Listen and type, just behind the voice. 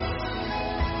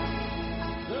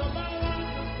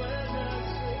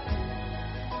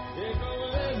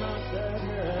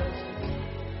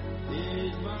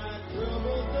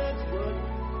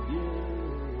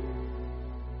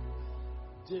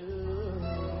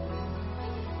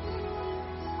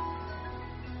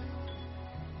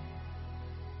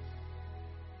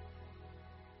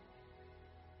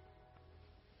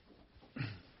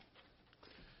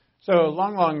So a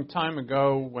long, long time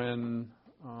ago when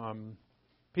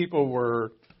people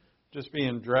were just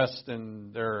being dressed in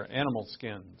their animal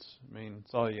skins. I mean,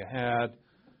 it's all you had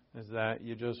is that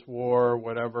you just wore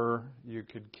whatever you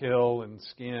could kill and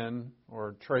skin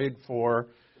or trade for.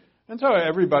 And so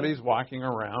everybody's walking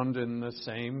around in the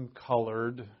same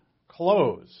colored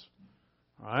clothes.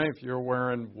 Right? If you're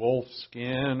wearing wolf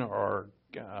skin or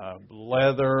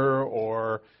leather,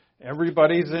 or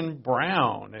everybody's in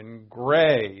brown and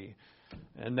gray.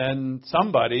 And then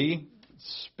somebody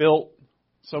spilt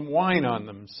some wine on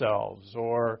themselves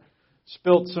or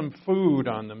spilt some food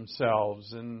on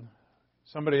themselves. And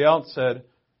somebody else said,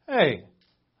 "Hey,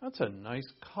 that's a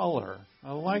nice color.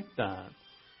 I like that."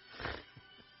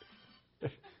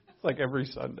 It's like every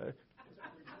Sunday.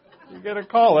 You get a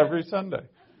call every Sunday.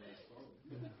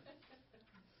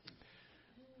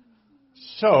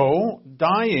 So,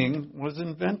 dyeing was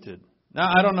invented.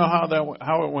 Now, I don't know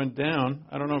how it went down.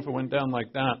 I don't know if it went down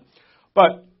like that.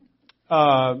 But,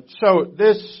 so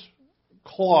this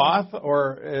cloth,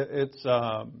 or it's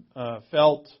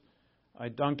felt, I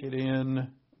dunk it in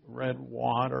red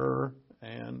water,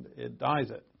 and it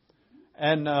dyes it.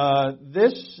 And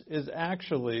this is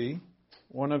actually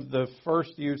one of the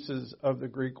first uses of the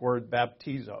Greek word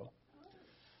baptizo.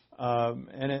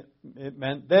 And it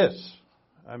meant this.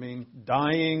 I mean,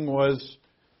 dyeing was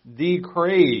the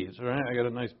craze, right? I got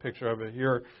a nice picture of it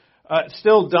here.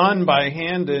 Still done by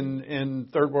hand in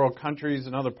third world countries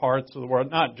and other parts of the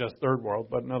world. Not just third world,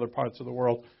 but in other parts of the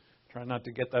world. Try not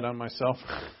to get that on myself.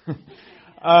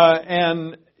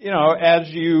 And, you know, as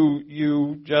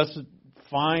you just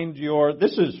find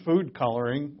this is food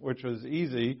coloring, which was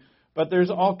easy. But there's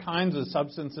all kinds of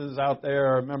substances out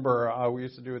there. I remember we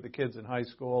used to do with the kids in high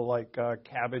school, like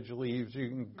cabbage leaves. You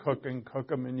can cook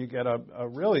them, and you get a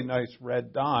really nice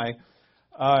red dye.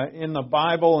 In the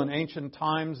Bible, in ancient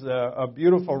times, a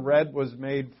beautiful red was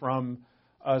made from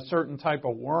a certain type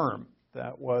of worm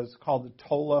that was called the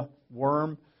tola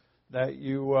worm. That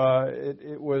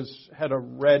had a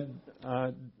red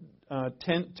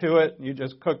tint to it, and you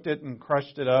just cooked it and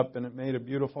crushed it up, and it made a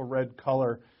beautiful red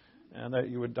color. And that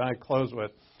you would dye clothes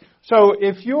with. So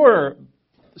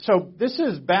this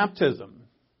is baptism,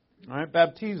 right?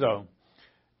 Baptizo.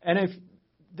 And if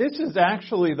this is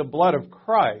actually the blood of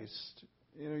Christ,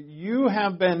 you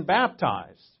have been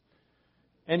baptized.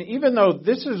 And even though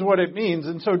this is what it means,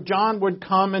 and so John would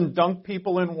come and dunk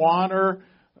people in water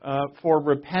for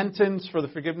repentance, for the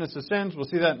forgiveness of sins. We'll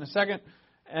see that in a second.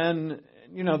 And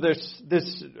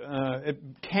it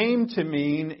came to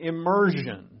mean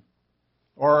immersion.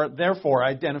 Or, therefore,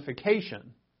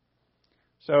 identification.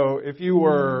 So, if you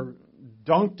were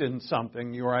dunked in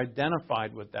something, you were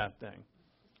identified with that thing.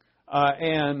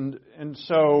 And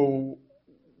so,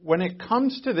 when it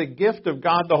comes to the gift of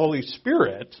God the Holy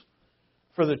Spirit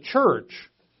for the church,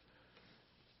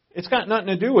 it's got nothing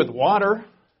to do with water.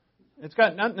 It's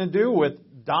got nothing to do with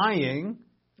dyeing.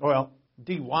 Well,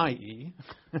 D-Y-E.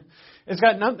 It's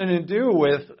got nothing to do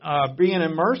with being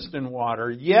immersed in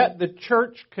water. Yet the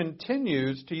church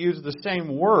continues to use the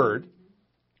same word.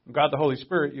 God the Holy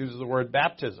Spirit uses the word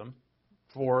baptism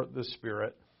for the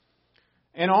Spirit.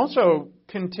 And also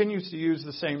continues to use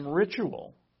the same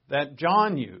ritual that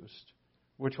John used,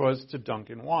 which was to dunk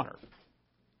in water.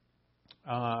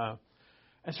 And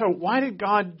so why did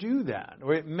God do that?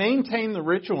 Maintain the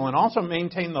ritual and also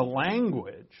maintain the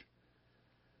language.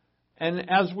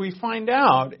 And as we find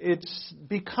out, it's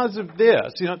because of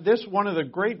this. This one of the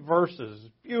great verses,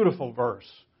 beautiful verse,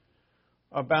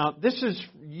 about this is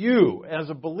you as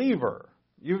a believer.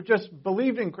 You've just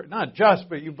believed in, not just,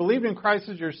 but you believed in Christ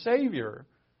as your Savior,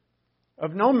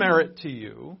 of no merit to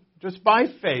you, just by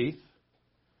faith.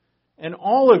 And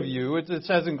all of you, it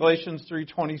says in Galatians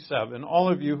 3:27, all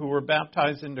of you who were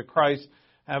baptized into Christ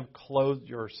have clothed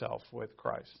yourself with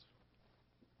Christ.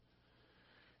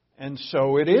 And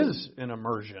so it is an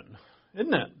immersion,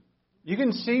 isn't it? You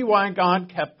can see why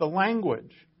God kept the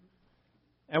language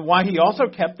and why He also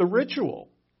kept the ritual.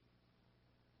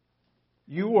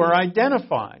 You were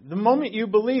identified. The moment you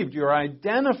believed, you were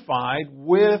identified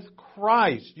with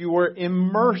Christ. You were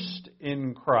immersed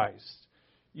in Christ.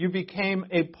 You became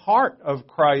a part of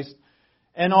Christ.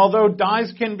 And although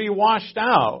dyes can be washed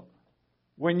out,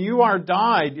 when you are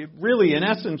dyed, really, in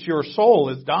essence, your soul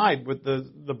is dyed with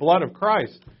the blood of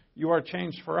Christ. You are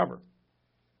changed forever.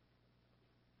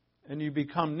 And you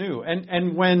become new.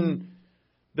 And when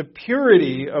the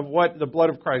purity of what the blood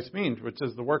of Christ means, which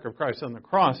is the work of Christ on the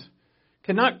cross,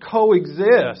 cannot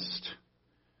coexist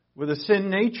with a sin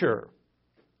nature,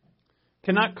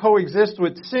 cannot coexist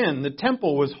with sin. The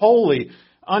temple was holy.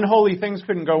 Unholy things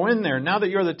couldn't go in there. Now that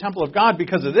you're the temple of God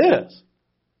because of this,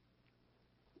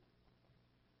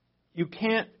 you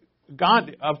can't,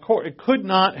 God, of course, it could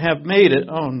not have made it.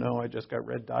 Oh no, I just got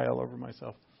red dye all over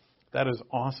myself. That is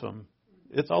awesome.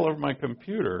 It's all over my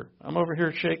computer. I'm over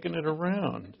here shaking it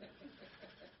around.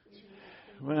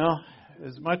 Well,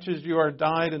 as much as you are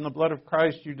dyed in the blood of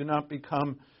Christ, you do not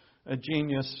become a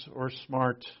genius or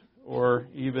smart or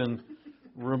even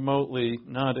remotely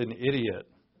not an idiot.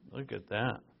 Look at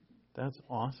that. That's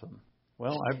awesome.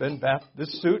 Well,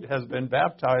 this suit has been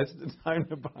baptized. It's time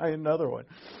to buy another one.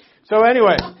 So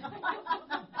anyway,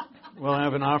 we'll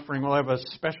have an offering. We'll have a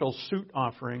special suit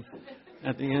offering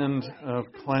at the end of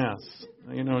class.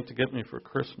 You know what to get me for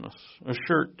Christmas. A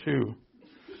shirt, too.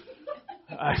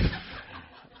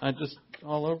 I just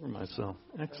all over myself.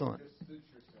 Excellent.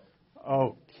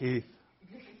 Oh, Keith.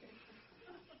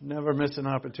 Never miss an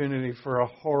opportunity for a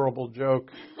horrible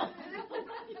joke.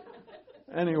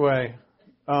 Anyway,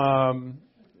 now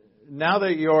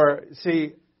that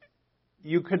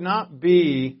you could not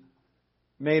be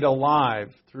made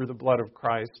alive through the blood of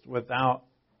Christ without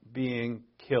being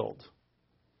killed.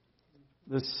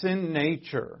 The sin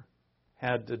nature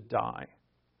had to die.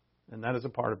 And that is a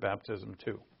part of baptism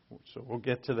too. So we'll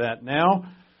get to that now.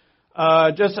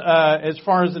 Just as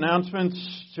far as announcements,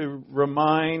 to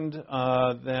remind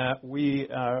that we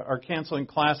are canceling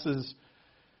classes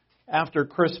after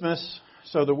Christmas.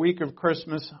 So the week of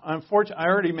Christmas, unfortunately, I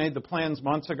already made the plans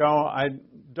months ago. I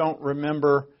don't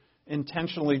remember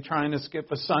intentionally trying to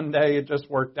skip a Sunday. It just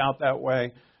worked out that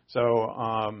way. So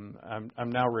I'm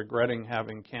now regretting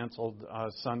having canceled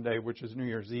Sunday, which is New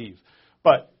Year's Eve.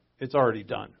 But it's already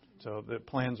done. So the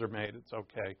plans are made. It's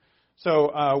okay.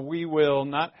 So we will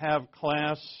not have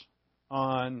class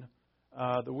on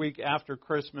the week after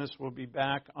Christmas. We'll be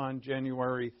back on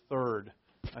January 3rd,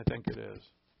 I think it is.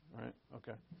 Right?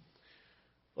 Okay.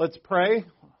 Let's pray.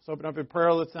 Let's open up in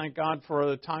prayer. Let's thank God for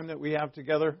the time that we have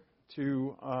together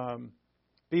to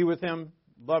be with Him,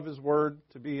 love His Word,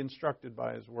 to be instructed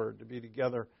by His Word, to be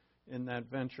together in that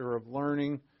venture of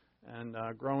learning and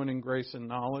growing in grace and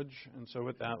knowledge. And so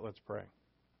with that, let's pray.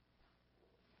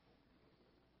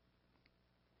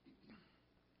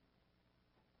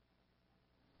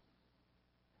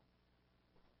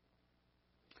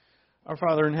 Our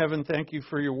Father in heaven, thank you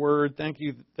for your word. Thank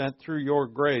you that through your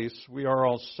grace we are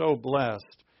all so blessed.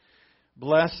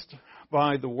 Blessed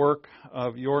by the work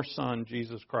of your Son,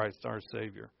 Jesus Christ, our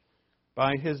Savior.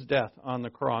 By His death on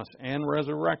the cross and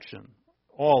resurrection,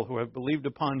 all who have believed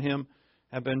upon Him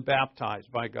have been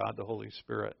baptized by God the Holy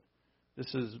Spirit.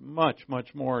 This is much,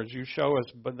 much more, as you show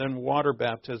us, but then water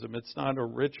baptism. It's not a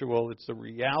ritual. It's the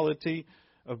reality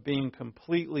of being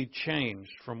completely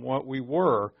changed from what we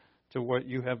were to what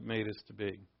you have made us to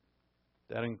be.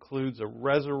 That includes a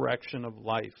resurrection of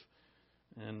life.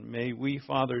 And may we,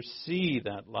 Father, see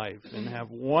that life and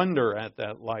have wonder at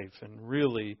that life and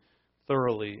really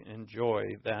thoroughly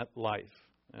enjoy that life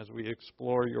as we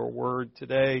explore your word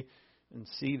today and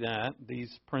see that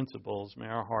these principles, may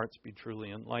our hearts be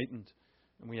truly enlightened.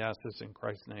 And we ask this in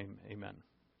Christ's name. Amen.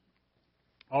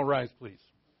 All rise, please.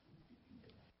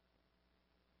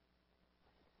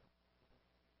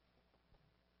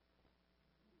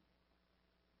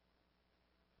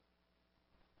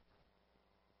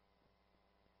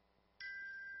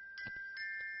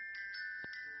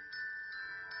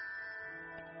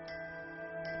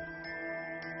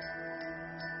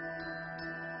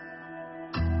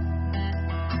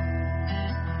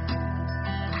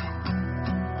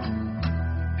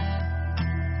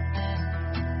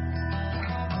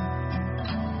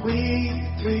 We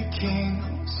three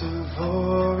kings of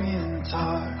Orient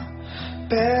are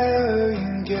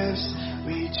bearing gifts.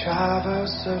 We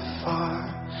traverse afar,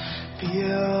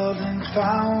 field and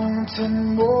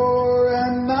fountain, moor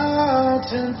and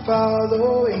mountain,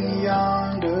 following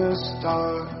yonder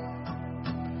star.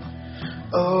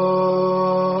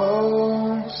 Oh,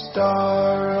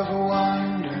 star of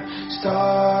wonder,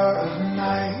 star of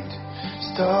night,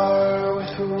 star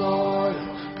with royal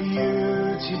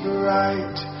beauty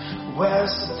bright.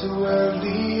 West we're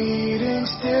leading,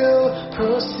 still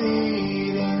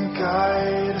proceeding,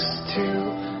 guide us to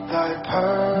thy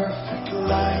perfect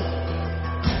light.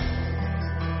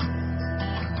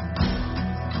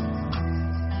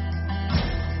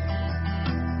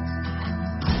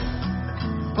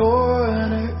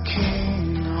 Born a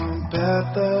king on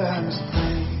Bethlehem's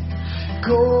plain,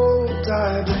 gold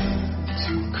I bring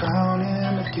to crown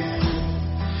him again.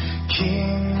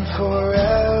 King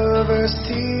forever,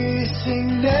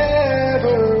 ceasing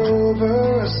never,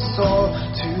 over us all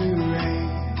to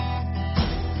reign.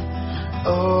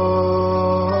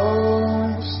 Oh,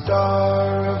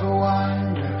 star of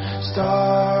wonder,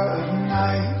 star of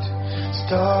night,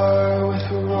 star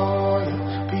with royal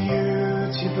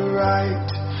beauty bright.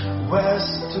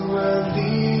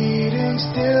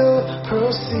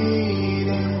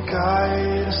 proceeding,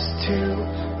 guide us to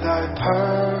thy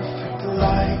perfect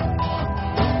light.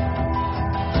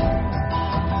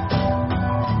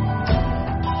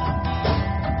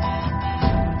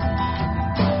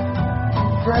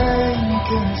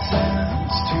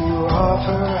 Frankincense to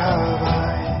offer have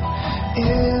I,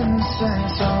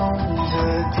 incense on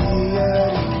the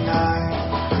deity night,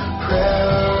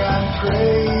 prayer and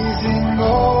praising,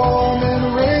 all men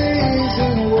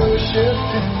raising,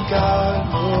 worshiping God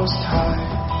most high.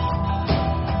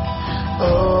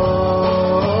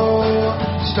 Oh,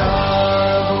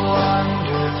 star of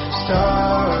wonder,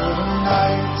 star of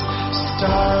night,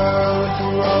 star with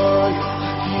royal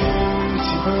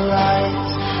beauty bright,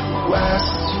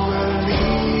 west we're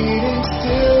leading,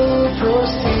 still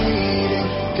proceeding,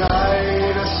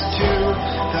 guide us to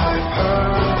thy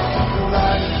perfect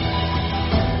light.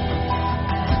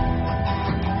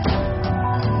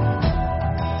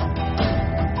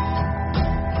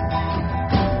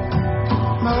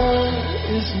 Myrrh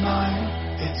is mine,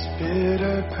 its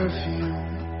bitter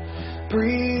perfume,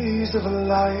 breeze of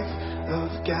life, of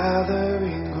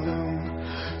gathering gloom,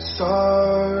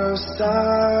 sorrow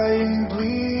sighing,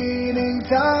 bleeding,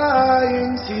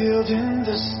 dying, sealed in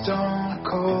the stone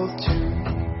cold tomb.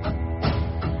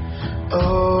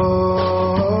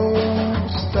 Oh,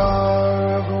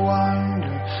 star of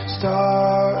wonder,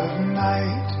 star of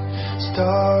night,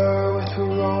 star with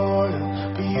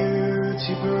royal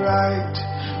beauty bright,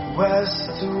 west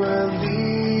we're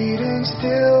leading,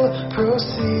 still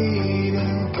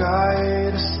proceeding,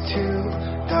 guide us to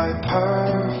thy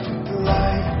perfect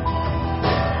light.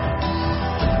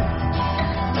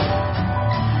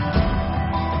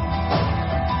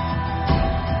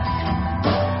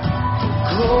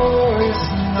 Glorious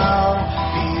now,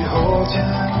 behold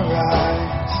him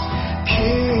rise,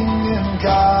 King and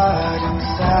God in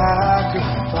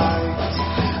sacrifice.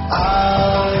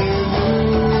 Alleluia,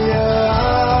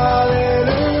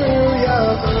 alleluia,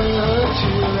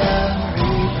 virtue and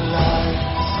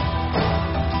replies.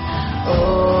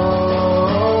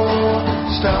 Oh,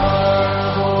 star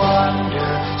of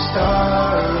wonder,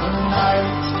 star of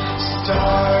night,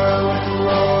 star with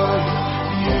royal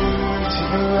beauty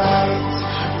bright,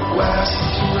 west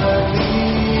we're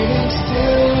leading,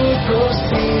 still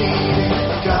proceeding,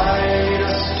 guide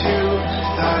us to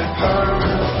thy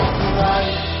perfect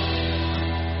light.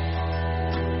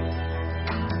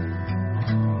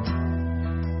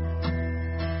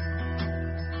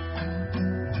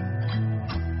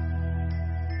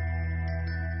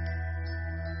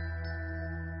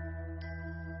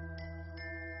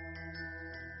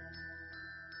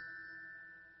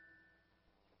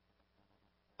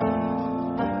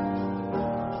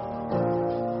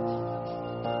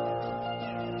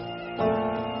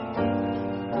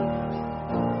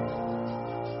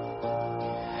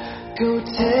 Go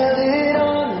tell it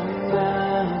on the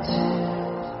mountain,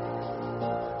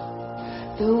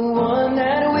 the one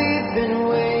that we've been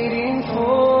waiting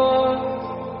for,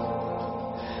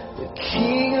 the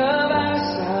King of our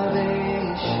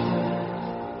salvation.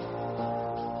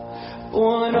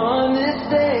 Born on this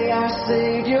day, our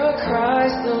Savior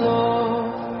Christ the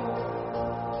Lord.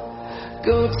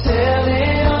 Go tell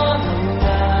it on the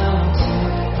mountain,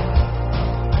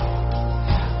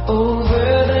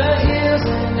 over the hills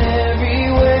and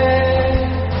everywhere,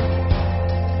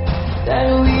 that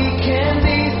we can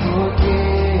be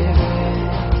forgiven.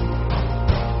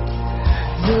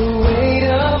 The weight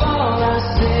of all our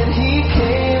sin He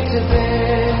came to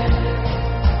bear.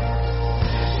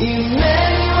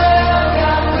 Emmanuel,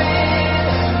 God with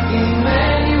us.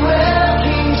 Emmanuel,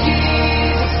 King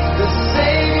Jesus, the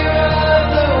Savior of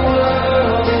the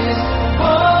world is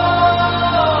born.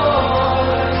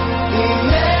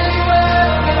 Emmanuel,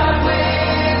 God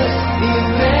with us.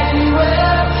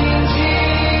 Emmanuel, King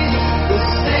Jesus, the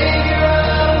Savior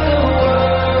of the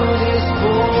world is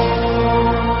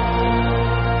born.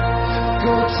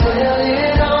 Go tell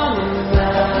it on the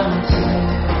mountain.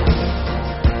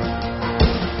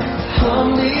 Oh,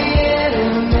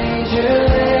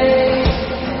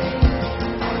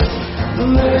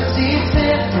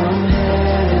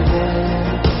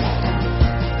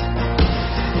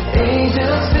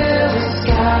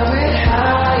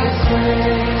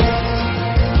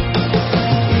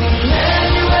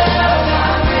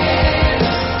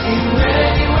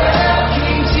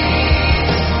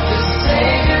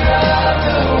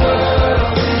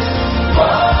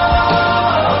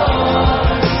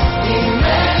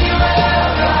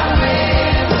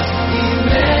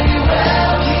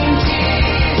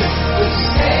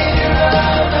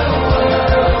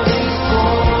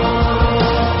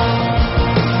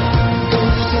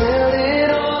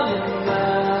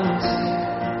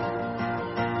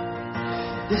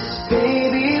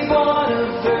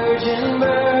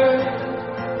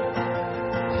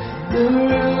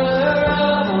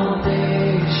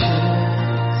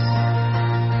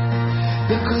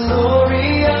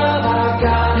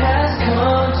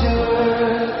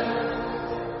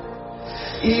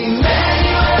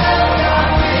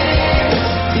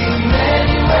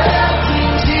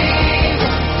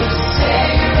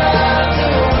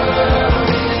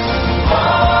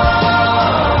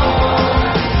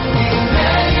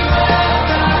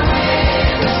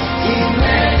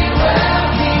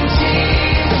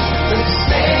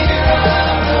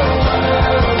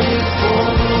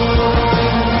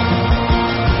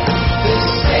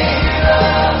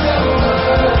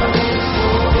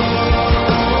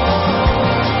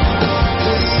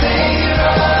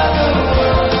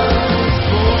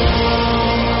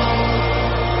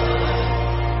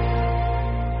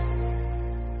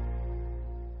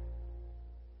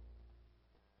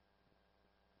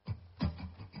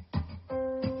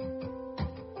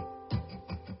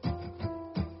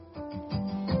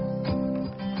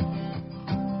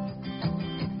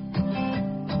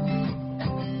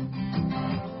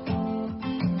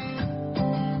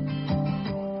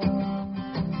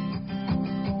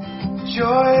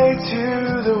 Joy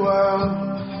to the world,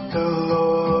 the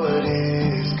Lord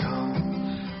is come.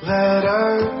 Let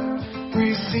earth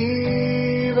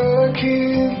receive a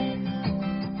King.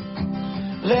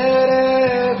 Let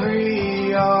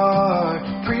every heart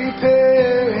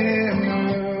prepare Him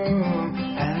room.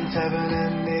 And heaven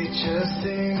and nature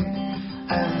sing,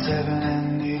 and heaven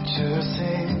and nature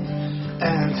sing,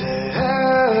 and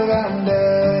heaven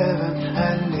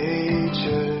and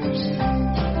nature sing.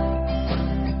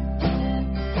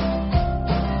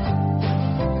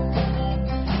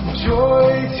 Joy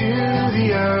to the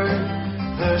earth,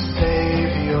 the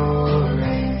Savior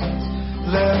reigns.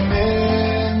 Let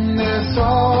men their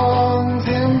songs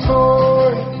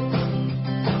employ,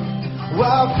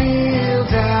 while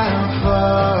fields and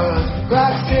floods,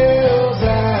 rocks, hills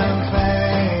and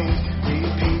plains,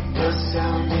 repeat the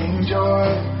sounding joy,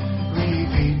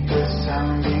 repeat the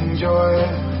sounding joy,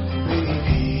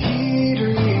 repeat,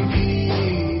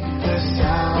 repeat the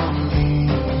sounding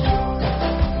joy.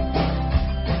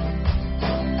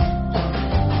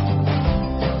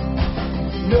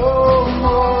 No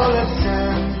more let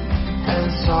sin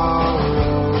and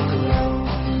sorrow grow,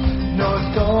 no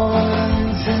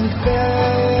thorns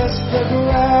infest the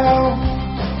ground.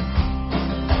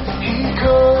 He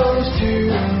comes to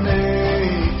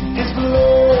make His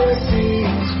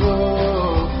blessings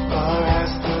flow, far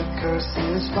as the curse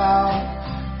is found,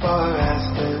 far as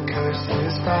the curse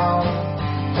is found,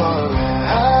 far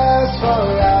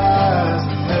as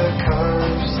the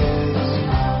curse is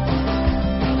found.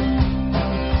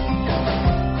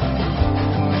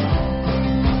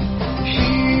 He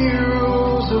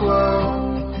rules the world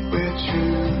with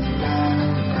truth and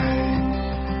praise,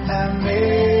 and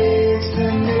makes the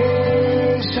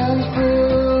nations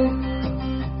prove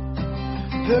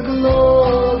the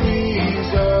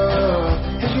glories of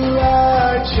His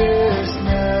righteousness,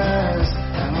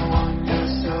 and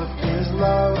wonders of His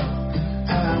love,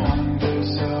 and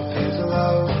wonders of His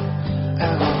love,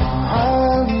 and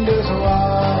wonders of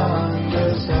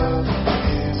His love.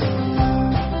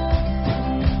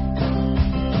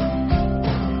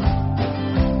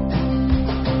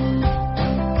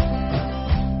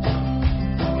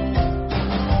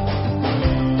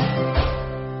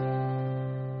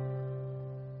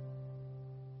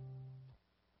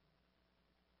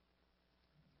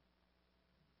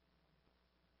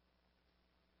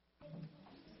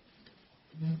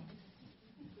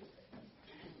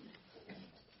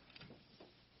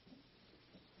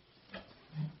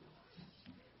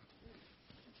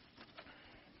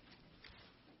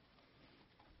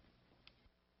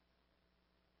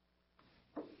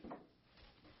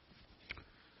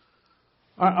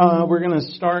 We're going to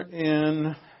start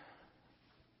in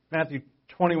Matthew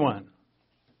 21.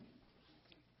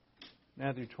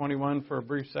 Matthew 21 for a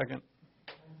brief second,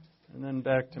 and then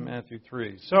back to Matthew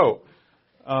 3. So,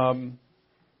 in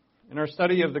our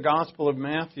study of the Gospel of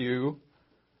Matthew,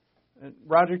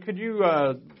 Roger, could you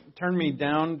turn me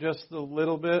down just a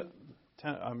little bit?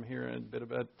 I'm hearing a bit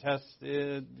of a test.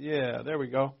 Yeah, there we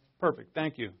go. Perfect.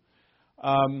 Thank you.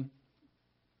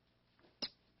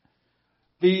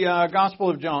 The Gospel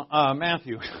of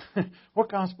Matthew. What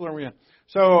Gospel are we in?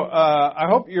 So I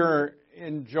hope you're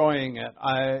enjoying it.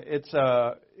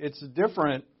 It's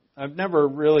different. I've never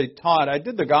really taught. I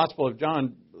did the Gospel of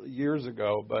John years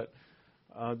ago, but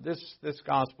this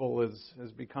Gospel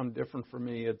has become different for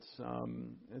me.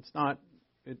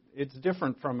 It's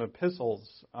different from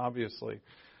epistles, obviously.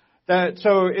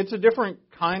 So it's a different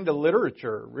kind of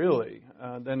literature, really,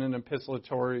 than an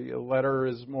epistolatory. A letter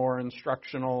is more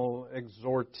instructional,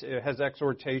 it has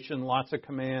exhortation, lots of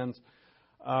commands,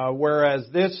 whereas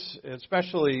this,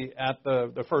 especially at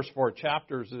the first 4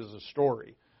 chapters, is a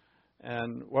story.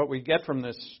 And what we get from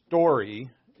this story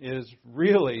is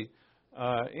really,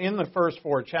 in the first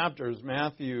 4 chapters,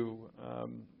 Matthew,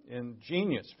 in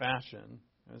genius fashion,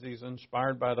 as he's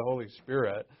inspired by the Holy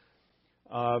Spirit,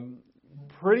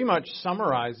 pretty much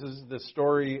summarizes the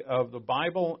story of the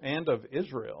Bible and of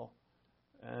Israel,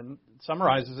 and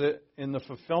summarizes it in the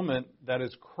fulfillment that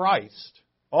is Christ,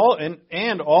 all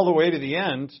the way to the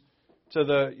end,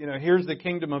 to here's the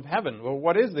kingdom of heaven. Well,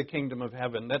 what is the kingdom of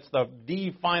heaven? That's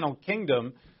the final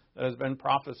kingdom that has been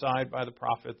prophesied by the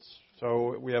prophets.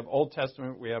 So we have Old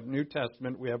Testament, we have New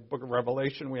Testament, we have Book of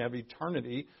Revelation, we have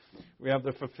eternity, we have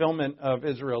the fulfillment of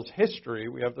Israel's history,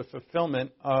 we have the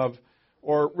fulfillment of,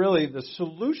 or really the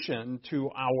solution to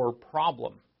our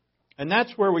problem. And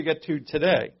that's where we get to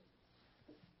today.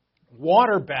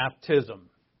 Water baptism.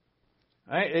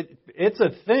 Right? It's a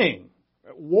thing.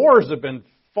 Wars have been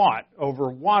fought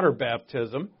over water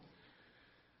baptism.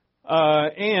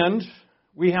 And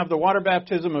we have the water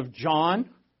baptism of John.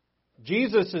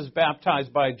 Jesus is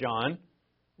baptized by John.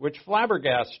 which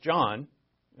flabbergasts John,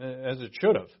 as it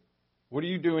should have. What are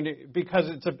you doing? Because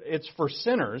it's for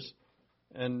sinners,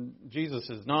 and Jesus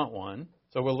is not one.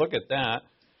 So we'll look at that.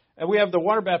 And we have the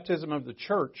water baptism of the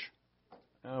church,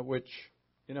 which,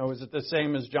 is it the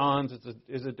same as John's?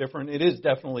 Is it different? It is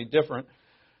definitely different.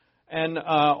 And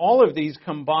all of these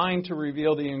combine to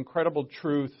reveal the incredible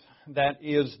truth that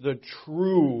is the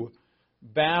true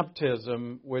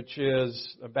baptism, which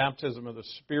is a baptism of the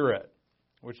Spirit,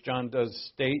 which John does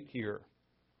state here.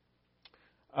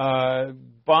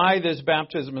 By this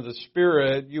baptism of the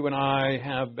Spirit, you and I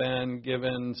have been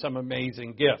given some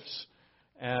amazing gifts.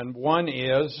 And one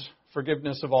is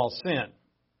forgiveness of all sin.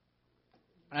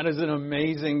 That is an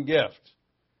amazing gift.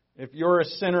 If you're a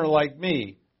sinner like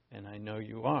me, and I know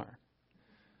you are,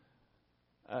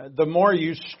 the more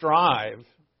you strive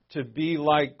to be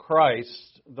like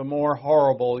Christ, the more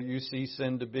horrible you see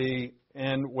sin to be.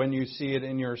 And when you see it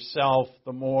in yourself,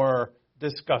 the more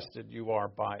disgusted you are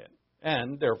by it.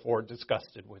 And therefore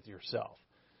disgusted with yourself.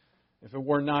 If it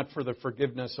were not for the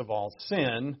forgiveness of all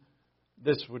sin,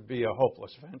 this would be a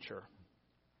hopeless venture.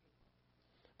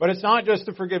 But it's not just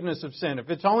the forgiveness of sin. If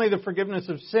it's only the forgiveness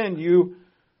of sin, you,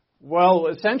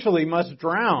 essentially must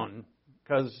drown.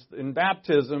 Because in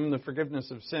baptism, the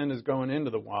forgiveness of sin is going into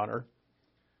the water.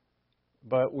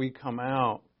 But we come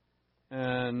out.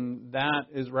 And that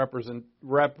is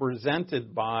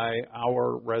represented by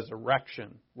our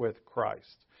resurrection with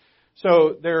Christ.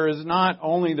 So there is not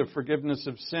only the forgiveness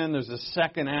of sin, there's a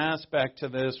second aspect to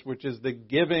this, which is the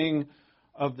giving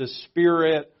of the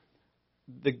Spirit.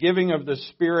 The giving of the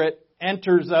Spirit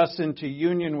enters us into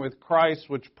union with Christ,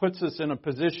 which puts us in a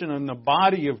position in the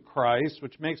body of Christ,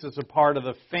 which makes us a part of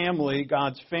the family,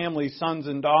 God's family, sons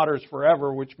and daughters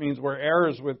forever, which means we're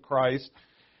heirs with Christ.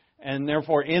 And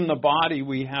therefore, in the body,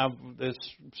 we have this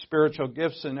spiritual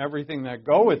gifts and everything that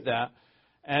go with that.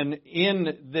 And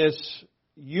in this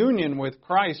union with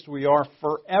Christ, we are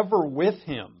forever with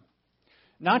Him.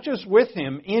 Not just with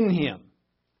Him, in Him.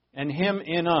 And Him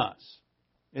in us.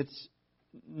 It's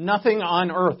nothing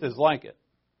on earth is like it.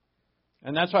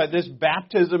 And that's why this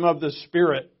baptism of the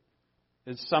Spirit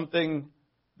is something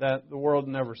that the world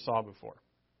never saw before.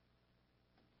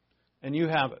 And you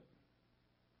have it.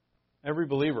 Every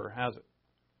believer has it.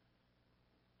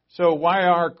 So why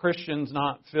are Christians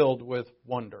not filled with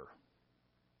wonder?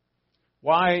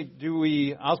 Why do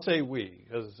we, I'll say we,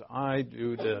 because I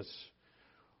do this,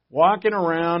 walking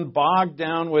around bogged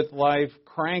down with life,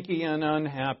 cranky and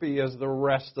unhappy as the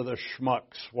rest of the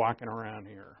schmucks walking around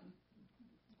here?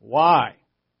 Why?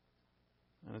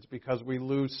 And it's because we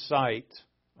lose sight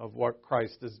of what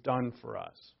Christ has done for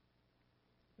us.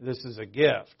 This is a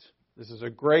gift. This is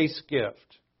a grace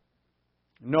gift.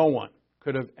 No one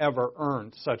could have ever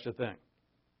earned such a thing.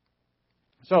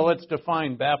 So let's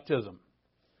define baptism.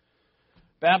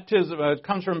 Baptism, it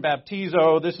comes from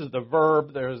baptizo. This is the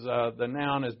verb. There's the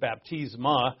noun is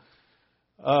baptisma.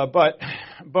 But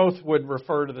both would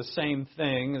refer to the same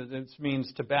thing. It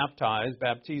means to baptize.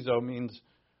 Baptizo means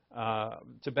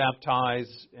to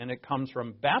baptize, and it comes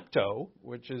from bapto,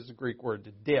 which is the Greek word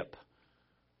to dip.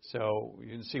 So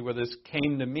you can see where this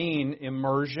came to mean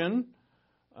immersion.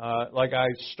 Like I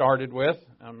started with,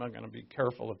 I'm not going to be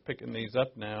careful of picking these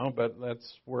up now, but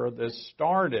that's where this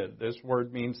started. This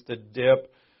word means to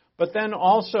dip. But then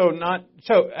also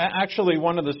actually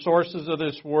one of the sources of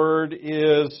this word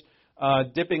is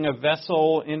dipping a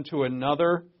vessel into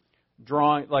another,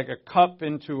 drawing like a cup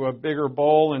into a bigger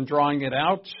bowl and drawing it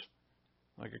out,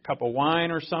 like a cup of wine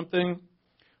or something.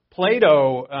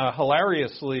 Plato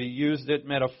hilariously used it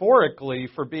metaphorically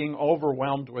for being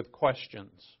overwhelmed with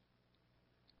questions.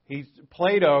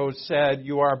 Plato said,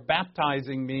 "You are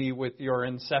baptizing me with your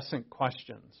incessant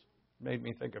questions." Made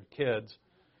me think of kids.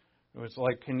 It was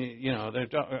like, they're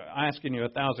asking you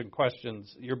 1,000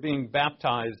 questions. You're being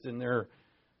baptized in their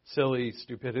silly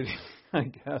stupidity, I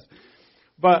guess.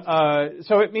 But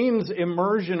so it means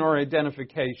immersion or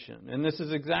identification, and this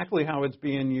is exactly how it's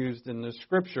being used in the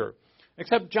Scripture.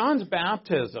 Except John's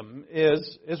baptism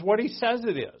is what he says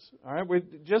it is. All right, we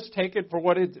just take it for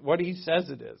what he says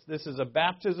it is. This is a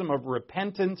baptism of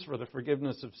repentance for the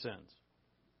forgiveness of sins.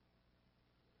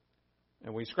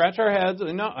 And we scratch our heads,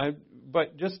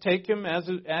 but just take him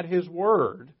at his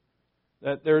word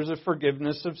that there's a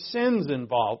forgiveness of sins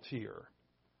involved here.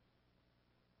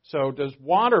 So does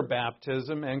water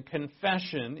baptism and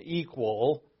confession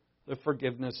equal the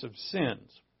forgiveness of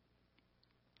sins?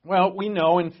 Well, we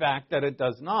know, in fact, that it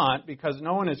does not, because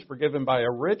no one is forgiven by a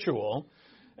ritual,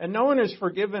 and no one is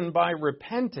forgiven by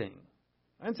repenting.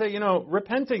 I'd say,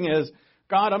 repenting is,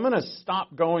 God, I'm going to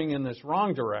stop going in this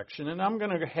wrong direction, and I'm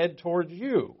going to head towards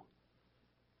you.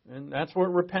 And that's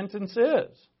what repentance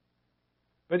is.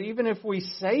 But even if we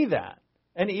say that,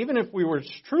 and even if we were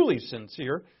truly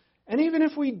sincere, and even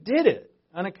if we did it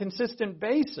on a consistent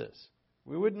basis,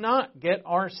 we would not get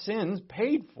our sins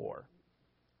paid for.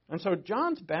 And so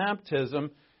John's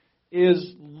baptism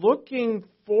is looking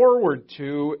forward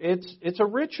to, it's a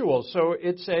ritual, so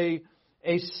it's a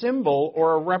symbol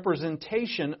or a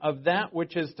representation of that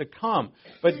which is to come.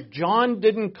 But John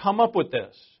didn't come up with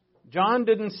this. John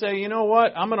didn't say, you know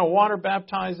what, I'm going to water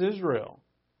baptize Israel.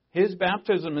 His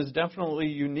baptism is definitely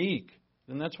unique.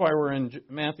 And that's why we're in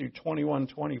Matthew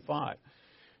 21:25.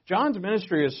 John's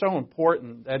ministry is so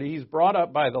important that he's brought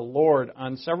up by the Lord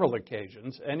on several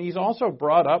occasions, and he's also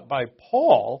brought up by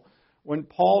Paul when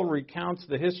Paul recounts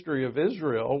the history of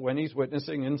Israel when he's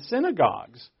witnessing in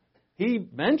synagogues. He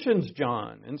mentions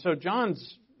John, and so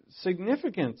John's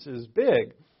significance is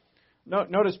big.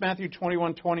 Notice Matthew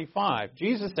 21:25.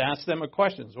 Jesus asks them a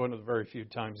question. It's one of the very few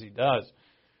times he does.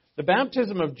 The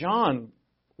baptism of John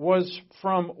was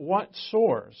from what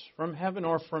source? From heaven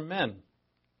or from men?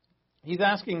 He's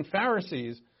asking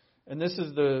Pharisees, and this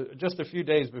is just a few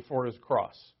days before his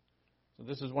cross. So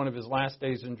this is one of his last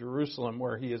days in Jerusalem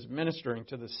where he is ministering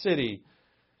to the city.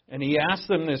 And he asks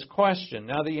them this question.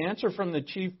 Now the answer from the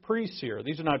chief priests here,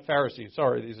 these are not Pharisees,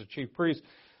 sorry, these are chief priests,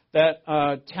 that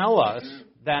tell us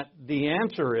that the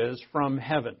answer is from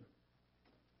heaven.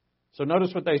 So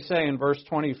notice what they say in verse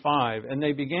 25. And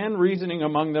they began reasoning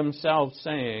among themselves,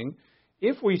 saying,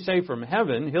 if we say from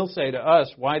heaven, he'll say to us,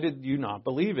 why did you not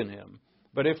believe in him?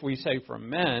 But if we say from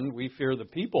men, we fear the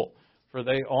people, for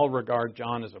they all regard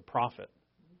John as a prophet.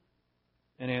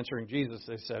 And answering Jesus,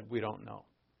 they said, we don't know.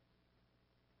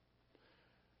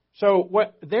 So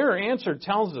what their answer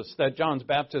tells us that John's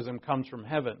baptism comes from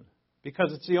heaven.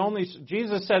 Because it's the only,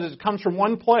 Jesus says it comes from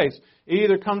one place. It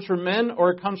either comes from men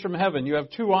or it comes from heaven. You have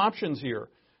two options here.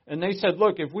 And they said,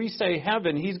 look, if we say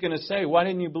heaven, he's going to say, why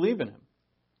didn't you believe in him?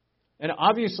 And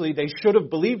obviously they should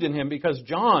have believed in him because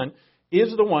John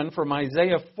is the one from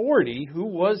Isaiah 40 who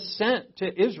was sent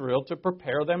to Israel to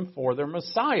prepare them for their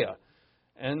Messiah.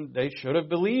 And they should have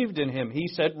believed in him. He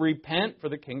said, repent, for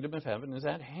the kingdom of heaven is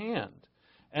at hand.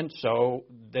 And so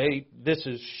this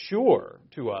is sure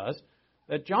to us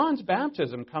that John's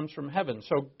baptism comes from heaven.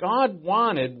 So God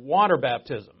wanted water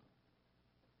baptism.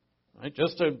 Right?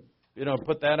 Just to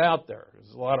put that out there.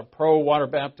 There's a lot of pro-water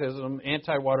baptism,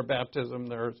 anti-water baptism.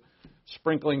 There's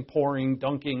sprinkling, pouring,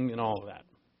 dunking, and all of that.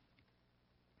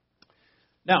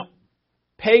 Now,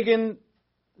 pagan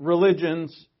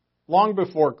religions, long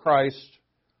before Christ,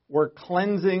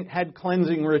 had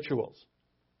cleansing rituals.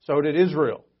 So did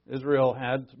Israel. Israel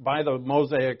had, by the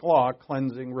Mosaic law,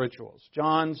 cleansing rituals.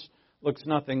 John's looks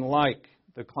nothing like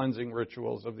the cleansing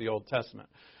rituals of the Old Testament.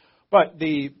 But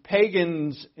the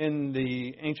pagans in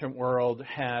the ancient world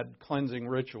had cleansing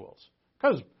rituals.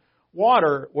 Because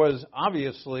water was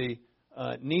obviously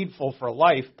needful for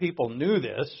life. People knew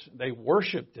this. They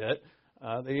worshipped it.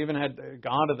 They even had the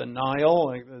god of the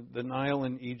Nile. The Nile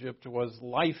in Egypt was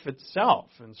life itself,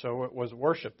 and so it was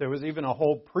worshipped. There was even a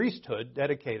whole priesthood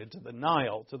dedicated to the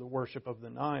Nile, to the worship of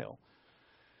the Nile.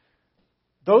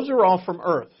 Those are all from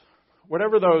earth,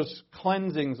 whatever those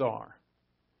cleansings are.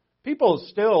 People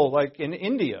still, like in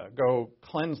India, go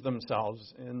cleanse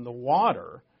themselves in the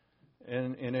water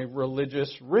in a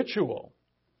religious ritual.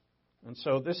 And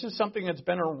so this is something that's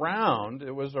been around.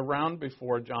 It was around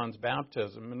before John's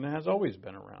baptism, and it has always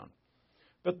been around.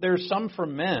 But there's some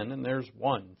from men, and there's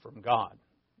one from God.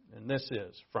 And this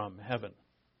is from heaven.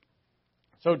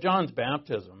 So John's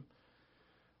baptism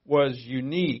was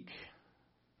unique.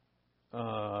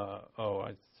 Sorry,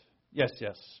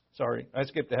 I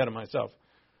skipped ahead of myself.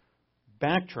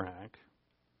 Backtrack.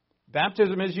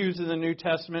 Baptism is used in the New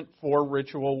Testament for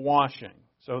ritual washing.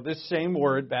 So this same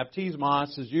word,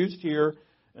 baptismos, is used here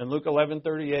in Luke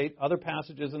 11:38, other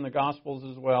passages in the Gospels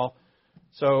as well.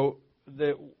 So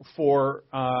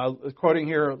quoting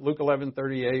here Luke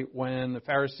 11:38, when the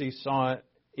Pharisees saw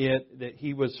it, that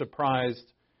he was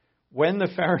surprised. When the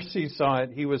Pharisees saw it,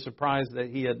 he was surprised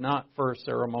that he had not first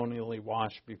ceremonially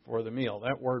washed before the meal.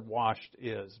 That word washed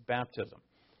is baptism.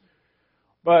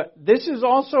 But this is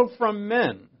also from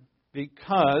men,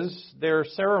 because their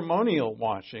ceremonial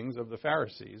washings of the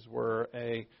Pharisees were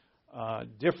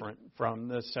different from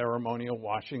the ceremonial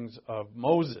washings of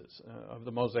Moses, of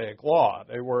the Mosaic Law.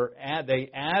 They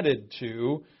added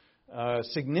to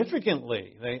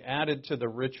significantly. They added to the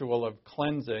ritual of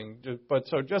cleansing. But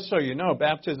just so you know,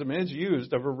 baptism is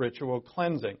used of a ritual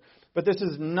cleansing. But this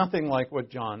is nothing like what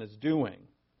John is doing.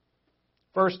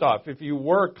 First off, if you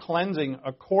were cleansing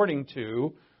according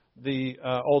to the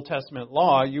Old Testament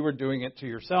law, you were doing it to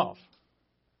yourself.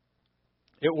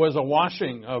 It was a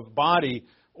washing of body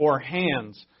or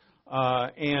hands.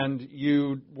 and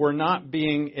you were not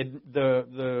being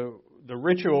the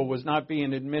ritual was not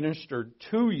being administered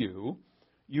to you.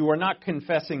 You were not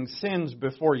confessing sins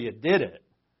before you did it,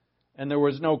 and there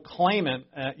was no claimant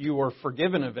you were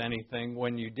forgiven of anything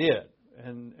when you did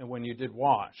and when you did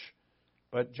wash.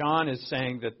 But John is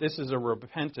saying that this is a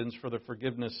repentance for the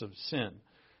forgiveness of sin.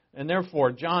 And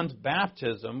therefore, John's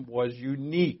baptism was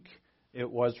unique. It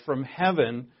was from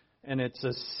heaven, and it's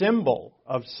a symbol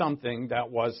of something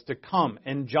that was to come.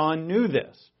 And John knew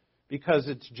this, because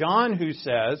it's John who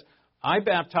says, I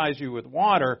baptize you with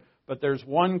water, but there's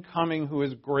one coming who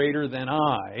is greater than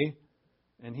I,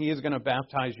 and he is going to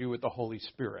baptize you with the Holy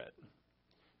Spirit.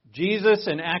 Jesus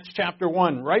in Acts chapter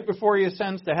 1, right before he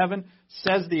ascends to heaven,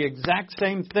 says the exact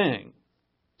same thing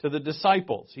to the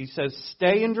disciples. He says,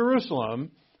 stay in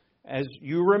Jerusalem. As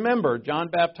you remember, John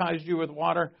baptized you with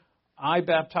water. I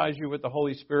baptize you with the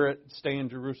Holy Spirit. Stay in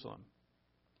Jerusalem.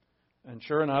 And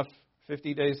sure enough,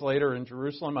 50 days later in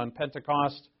Jerusalem on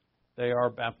Pentecost, they are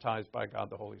baptized by God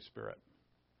the Holy Spirit.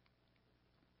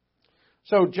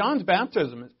 So John's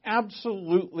baptism is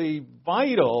absolutely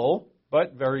vital,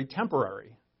 but very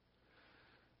temporary.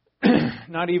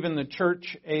 Not even the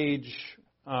church age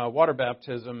water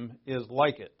baptism is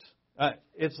like it.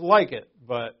 It's like it,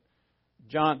 but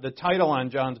the title on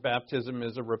John's baptism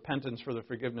is a repentance for the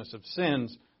forgiveness of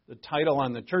sins. The title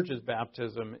on the church's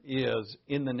baptism is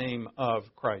in the name of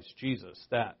Christ Jesus.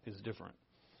 That is different.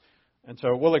 And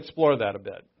so we'll explore that a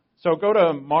bit. So go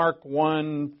to Mark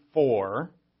 1:4.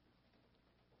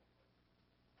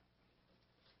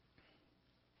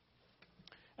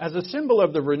 As a symbol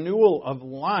of the renewal of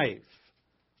life,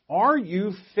 are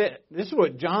you fit? This is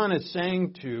what John is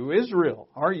saying to Israel.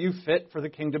 Are you fit for the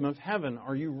kingdom of heaven?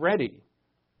 Are you ready?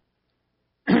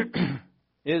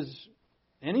 Is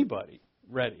anybody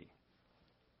ready?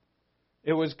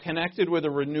 It was connected with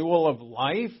a renewal of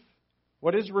life.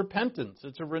 What is repentance?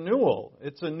 It's a renewal.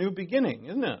 It's a new beginning,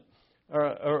 isn't it?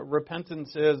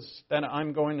 Repentance is that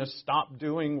I'm going to stop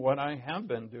doing what I have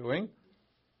been doing.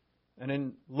 And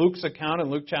in Luke's account, in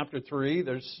Luke chapter 3,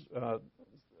 there's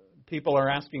people are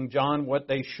asking John what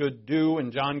they should do,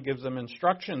 and John gives them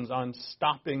instructions on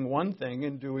stopping one thing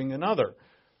and doing another.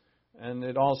 And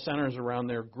it all centers around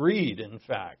their greed, in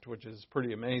fact, which is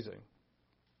pretty amazing.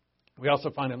 We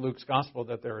also find in Luke's gospel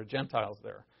that there are Gentiles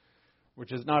there,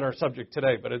 which is not our subject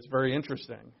today, but it's very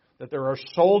interesting that there are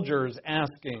soldiers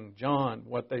asking John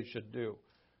what they should do.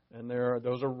 And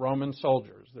those are Roman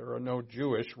soldiers. There are no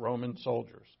Jewish Roman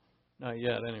soldiers. Not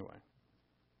yet, anyway.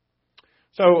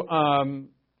 So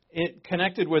it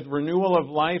connected with renewal of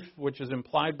life, which is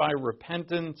implied by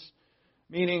repentance,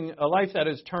 meaning a life that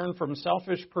is turned from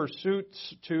selfish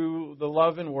pursuits to the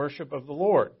love and worship of the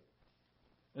Lord.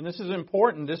 And this is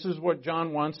important. This is what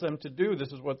John wants them to do.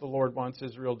 This is what the Lord wants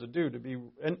Israel to do.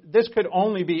 And this could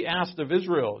only be asked of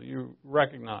Israel, you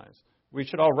recognize. We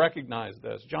should all recognize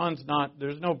this.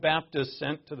 There's no Baptist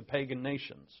sent to the pagan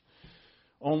nations,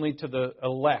 only to the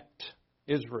elect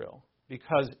Israel,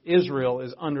 because Israel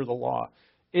is under the law.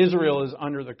 Israel is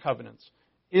under the covenants.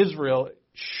 Israel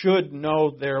should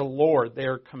know their Lord. They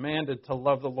are commanded to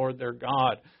love the Lord their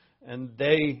God. And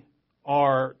they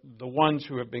are the ones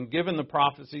who have been given the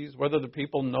prophecies, whether the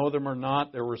people know them or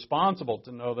not, they're responsible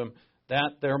to know them,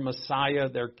 that their Messiah,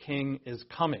 their King, is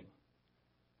coming.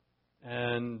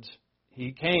 And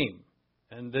he came.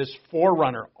 And this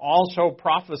forerunner also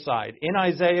prophesied in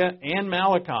Isaiah and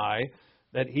Malachi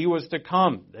that he was to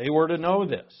come. They were to know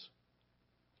this.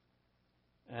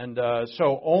 And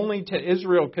so only to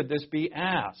Israel could this be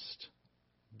asked.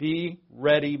 Be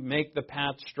ready, make the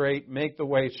path straight, make the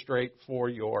way straight for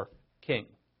your King.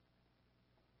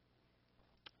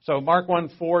 So Mark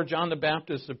 1:4, John the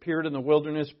Baptist appeared in the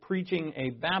wilderness preaching a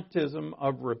baptism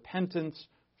of repentance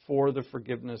for the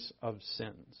forgiveness of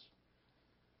sins.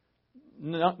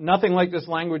 Nothing like this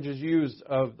language is used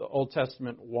of the Old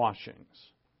Testament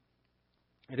washings.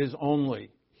 It is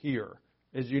only here.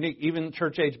 It's unique. Even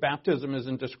church age baptism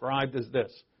isn't described as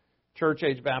this. Church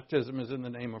age baptism is in the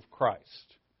name of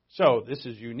Christ. So this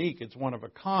is unique. It's one of a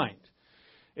kind.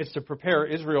 It's to prepare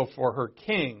Israel for her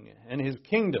king and his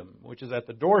kingdom, which is at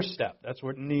the doorstep. That's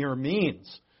what near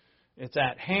means. It's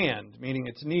at hand, meaning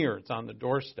it's near. It's on the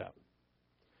doorstep.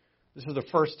 This is the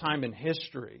first time in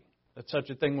history that such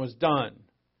a thing was done.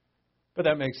 But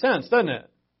that makes sense, doesn't it?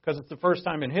 Because it's the first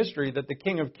time in history that the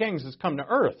King of Kings has come to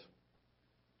earth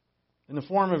in the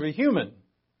form of a human,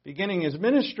 beginning his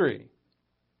ministry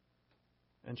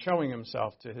and showing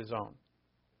himself to his own,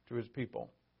 to his people.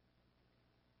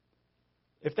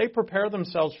 If they prepare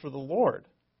themselves for the Lord,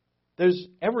 there's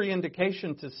every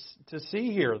indication to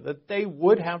see here that they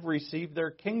would have received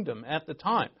their kingdom at the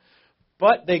time.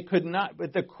 But they could not,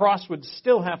 but the cross would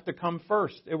still have to come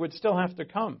first. It would still have to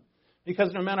come.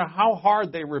 Because no matter how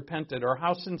hard they repented, or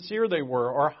how sincere they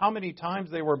were, or how many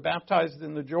times they were baptized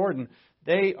in the Jordan,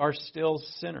 they are still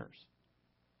sinners.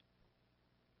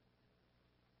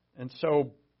 And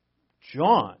so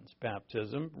John's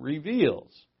baptism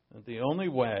reveals that the only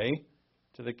way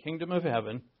to the kingdom of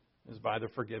heaven is by the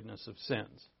forgiveness of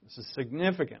sins. This is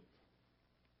significant.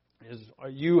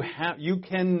 You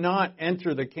cannot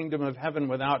enter the kingdom of heaven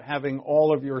without having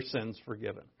all of your sins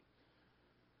forgiven.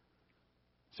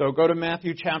 So go to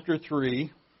Matthew chapter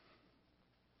 3.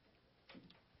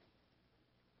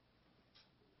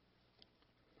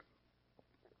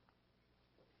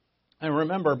 And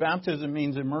remember, baptism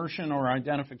means immersion or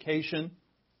identification.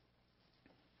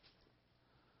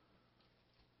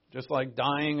 Just like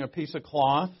dyeing a piece of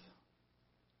cloth.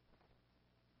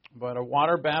 But a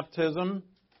water baptism,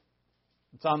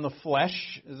 it's on the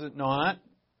flesh, is it not?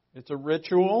 It's a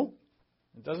ritual.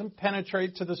 It doesn't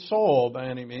penetrate to the soul by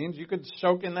any means. You could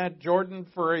soak in that Jordan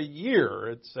for a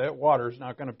year. That water's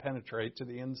not going to penetrate to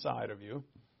the inside of you.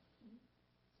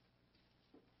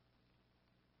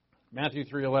 Matthew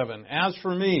 3:11. As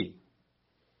for me,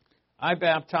 I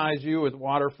baptize you with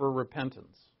water for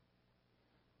repentance.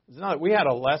 We had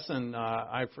a lesson,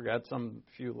 I forgot, some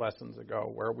few lessons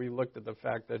ago, where we looked at the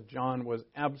fact that John was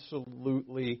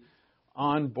absolutely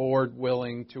on board,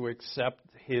 willing to accept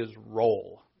his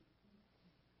role.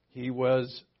 He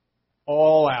was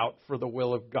all out for the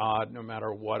will of God, no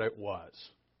matter what it was.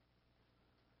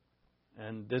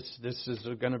 And this is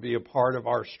going to be a part of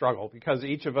our struggle, because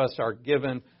each of us are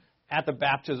given, at the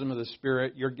baptism of the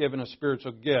Spirit, you're given a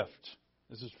spiritual gift.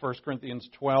 This is 1 Corinthians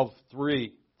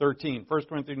 12:13. 1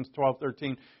 Corinthians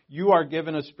 12:13. You are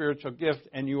given a spiritual gift,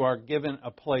 and you are given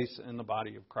a place in the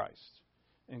body of Christ.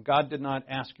 And God did not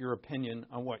ask your opinion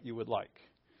on what you would like.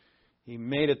 He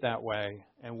made it that way,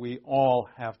 and we all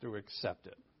have to accept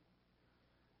it.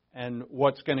 And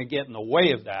what's going to get in the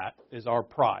way of that is our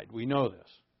pride. We know this.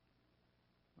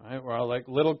 Right? We're like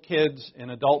little kids in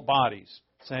adult bodies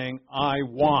saying, I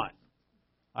want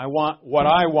what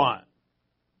I want.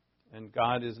 And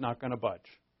God is not going to budge.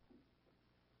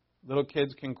 Little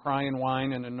kids can cry and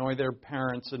whine and annoy their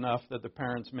parents enough that the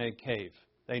parents may cave.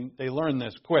 They learn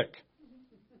this quick.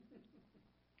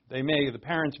 The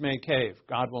parents may cave.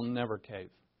 God will never cave.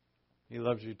 He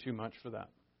loves you too much for that.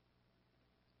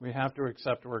 We have to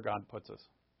accept where God puts us.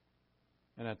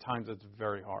 And at times it's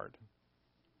very hard.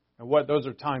 And those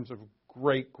are times of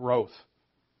great growth.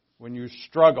 When you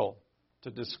struggle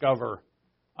to discover,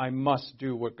 I must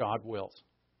do what God wills,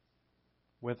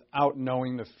 without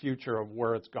knowing the future of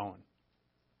where it's going.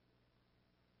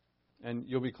 And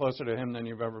you'll be closer to Him than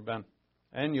you've ever been.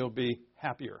 And you'll be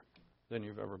happier than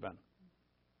you've ever been.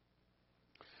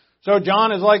 So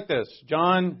John is like this.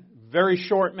 John, very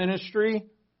short ministry,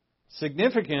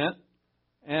 significant,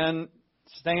 and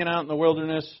staying out in the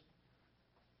wilderness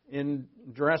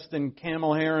dressed in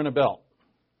camel hair and a belt.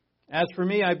 As for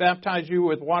me, I baptize you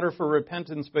with water for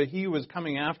repentance, but he who is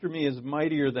coming after me is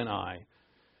mightier than I,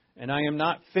 and I am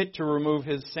not fit to remove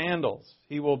his sandals.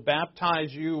 He will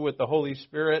baptize you with the Holy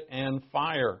Spirit and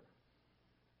fire.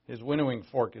 His winnowing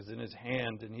fork is in his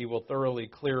hand, and he will thoroughly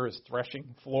clear his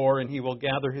threshing floor, and he will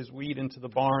gather his wheat into the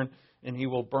barn, and he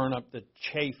will burn up the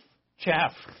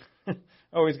chaff. I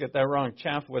always get that wrong.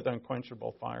 Chaff with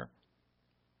unquenchable fire.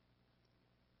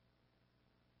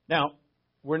 Now,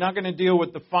 we're not going to deal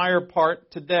with the fire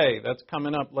part today. That's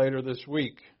coming up later this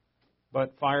week.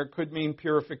 But fire could mean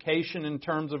purification in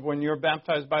terms of when you're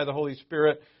baptized by the Holy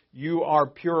Spirit, you are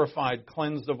purified,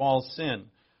 cleansed of all sin.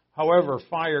 However,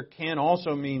 fire can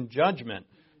also mean judgment.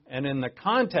 And in the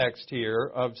context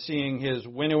here of seeing his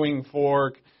winnowing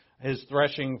fork, his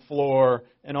threshing floor,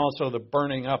 and also the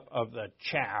burning up of the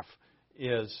chaff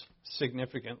is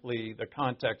significantly, the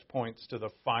context points to the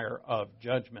fire of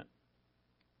judgment.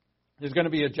 There's going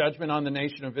to be a judgment on the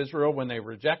nation of Israel when they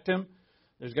reject him.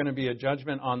 There's going to be a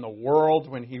judgment on the world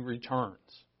when he returns.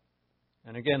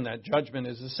 And again, that judgment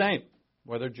is the same,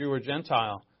 whether Jew or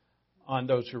Gentile, on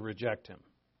those who reject him.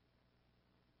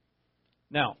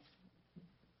 Now,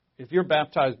 if you're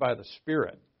baptized by the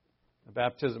Spirit, the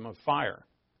baptism of fire,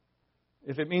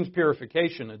 if it means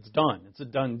purification, it's done. It's a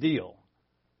done deal.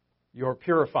 You're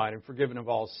purified and forgiven of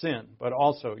all sin, but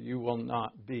also you will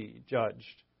not be judged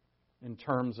in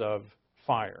terms of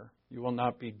fire. You will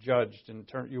not be judged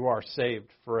you are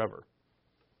saved forever.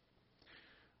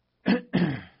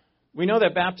 We know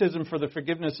that baptism for the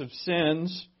forgiveness of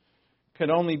sins could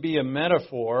only be a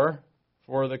metaphor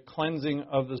for the cleansing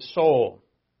of the soul,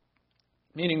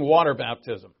 meaning water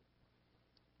baptism.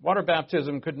 Water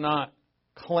baptism could not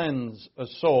cleanse a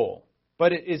soul,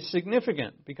 But it is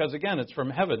significant because, again, it's from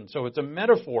heaven. So it's a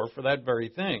metaphor for that very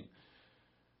thing.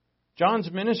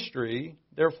 John's ministry,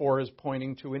 therefore, is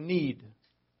pointing to a need.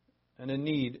 And the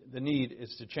need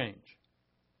is to change.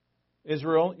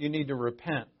 Israel, you need to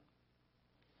repent.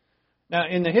 Now,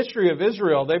 in the history of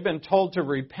Israel, they've been told to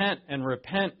repent and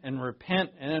repent and repent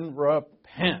and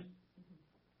repent.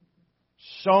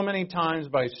 So many times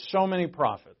by so many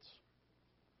prophets.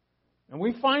 And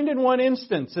we find in one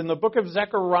instance in the book of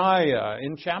Zechariah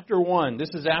in chapter 1, this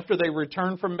is after they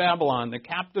return from Babylon, the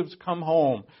captives come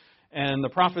home, and the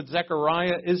prophet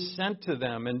Zechariah is sent to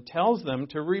them and tells them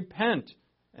to repent.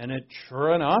 And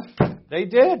sure enough, they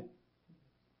did.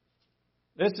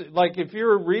 This, like if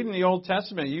you're reading the Old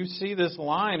Testament, you see this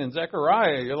line in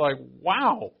Zechariah, you're like,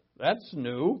 wow, that's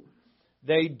new.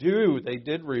 They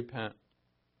did repent.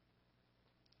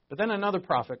 But then another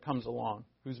prophet comes along,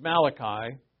 who's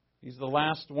Malachi. He's the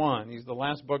last one. He's the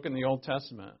last book in the Old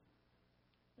Testament.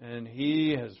 And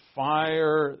he has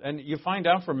fire. And you find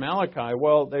out from Malachi,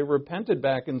 well, they repented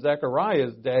back in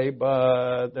Zechariah's day,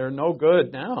 but they're no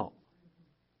good now.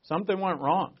 Something went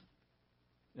wrong.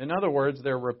 In other words,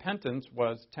 their repentance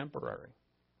was temporary.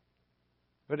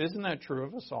 But isn't that true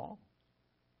of us all?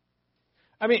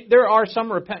 I mean, there are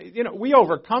some we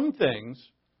overcome things,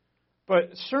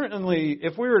 but certainly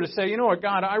if we were to say, you know what,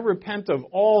 God, I repent of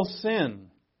all sin.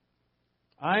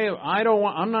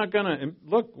 I'm not going to,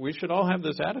 look, we should all have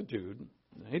this attitude.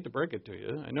 I hate to break it to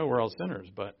you. I know we're all sinners,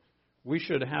 but we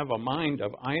should have a mind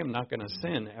of, I am not going to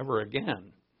sin ever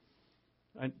again.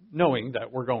 Knowing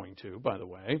that we're going to, by the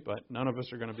way, but none of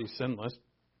us are going to be sinless.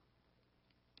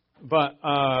 But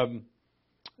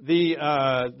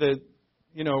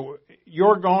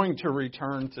you're going to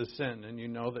return to sin, and you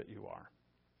know that you are.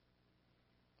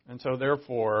 And so,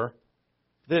 therefore,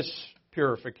 this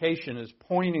purification is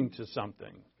pointing to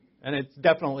something, and it's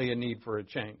definitely a need for a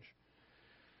change.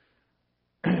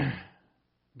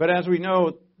 But as we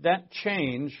know, that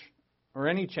change, or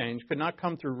any change, could not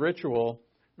come through ritual,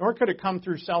 nor could it come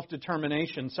through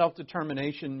self-determination.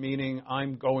 Self-determination meaning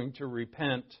I'm going to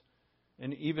repent.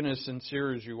 And even as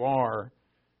sincere as you are,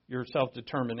 your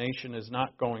self-determination is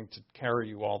not going to carry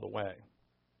you all the way.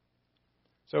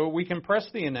 So we can press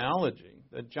the analogy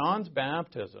that John's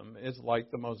baptism is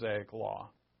like the Mosaic Law.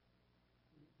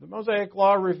 The Mosaic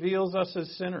Law reveals us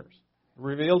as sinners. It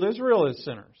revealed Israel as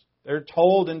sinners. They're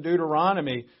told in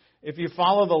Deuteronomy, if you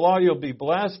follow the law, you'll be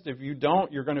blessed. If you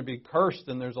don't, you're going to be cursed.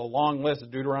 And there's a long list,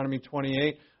 Deuteronomy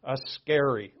 28, a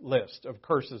scary list of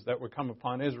curses that would come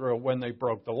upon Israel when they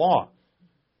broke the law.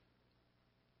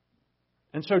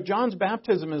 And so John's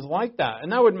baptism is like that.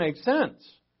 And that would make sense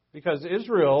because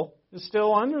Israel is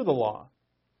still under the law.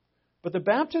 But the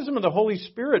baptism of the Holy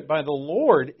Spirit by the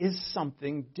Lord is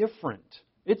something different.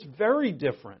 It's very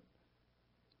different.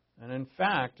 And in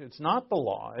fact, it's not the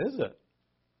law, is it?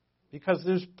 Because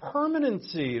there's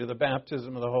permanency to the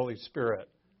baptism of the Holy Spirit.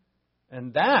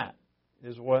 And that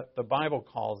is what the Bible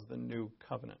calls the new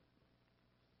covenant.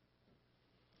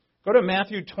 Go to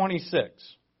Matthew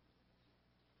 26.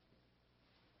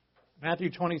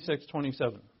 Matthew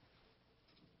 26:27.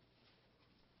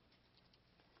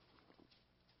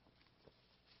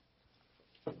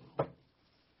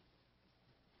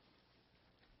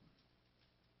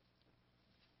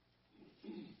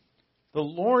 The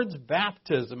Lord's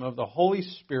baptism of the Holy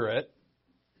Spirit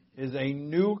is a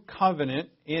new covenant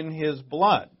in His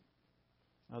blood.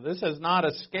 Now, this has not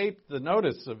escaped the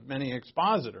notice of many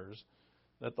expositors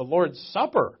that the Lord's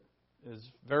Supper is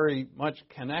very much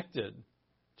connected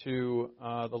to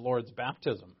the Lord's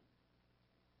baptism.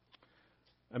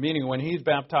 Meaning when He's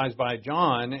baptized by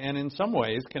John, and in some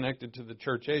ways connected to the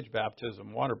church age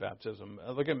baptism, water baptism.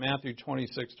 Look at Matthew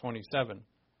 26:27.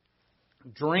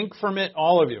 Drink from it,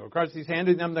 all of you. Of course, He's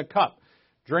handing them the cup.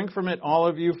 Drink from it, all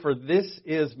of you, for this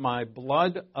is my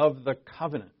blood of the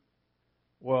covenant.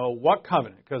 Well, what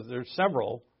covenant? Because there's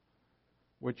several,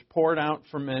 which is poured out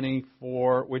for many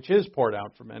for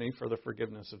the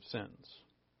forgiveness of sins.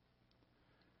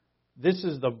 This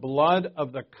is the blood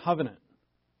of the covenant.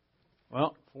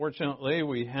 Well, fortunately,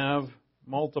 we have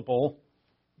multiple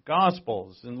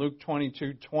Gospels. In Luke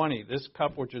 22:20, this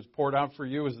cup which is poured out for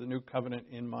you is the new covenant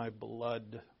in my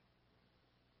blood.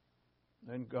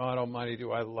 And God Almighty,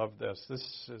 do I love this. This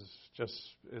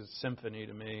is symphony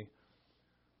to me.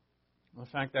 The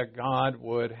fact that God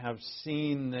would have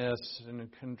seen this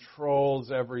and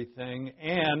controls everything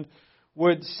and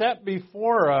would set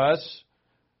before us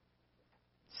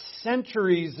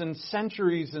centuries and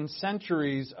centuries and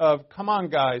centuries of, come on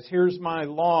guys, here's my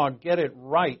law, get it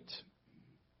right.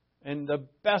 And the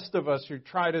best of us who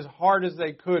tried as hard as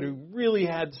they could, who really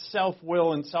had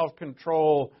self-will and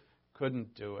self-control,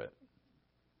 couldn't do it.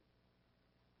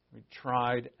 We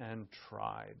tried and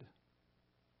tried.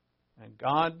 And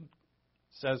God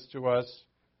says to us,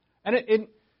 and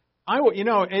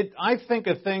I think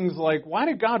of things like, why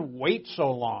did God wait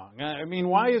so long? I mean,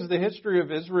 why is the history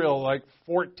of Israel like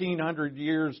 1,400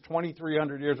 years,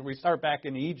 2,300 years? We start back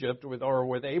in Egypt with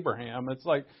Abraham. It's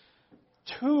like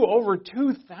over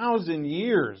 2,000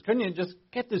 years. Couldn't you just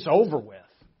get this over with?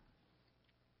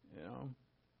 You know.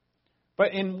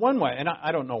 But in one way, and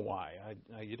I don't know why.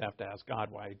 You'd have to ask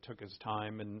God why He took His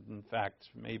time. And in fact,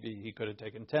 maybe He could have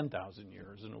taken 10,000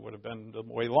 years, and it would have been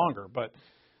way longer. But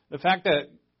the fact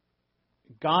that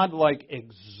God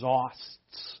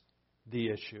exhausts the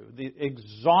issue, the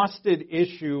exhausted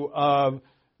issue of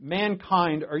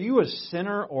mankind. Are you a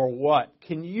sinner or what?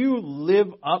 Can you live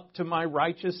up to my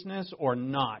righteousness or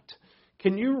not?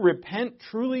 Can you repent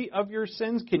truly of your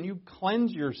sins? Can you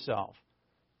cleanse yourself?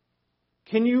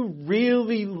 Can you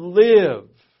really live?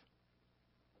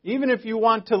 Even if you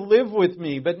want to live with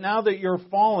me, but now that you're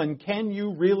fallen, can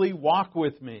you really walk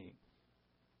with me?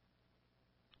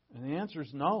 And the answer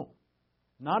is no.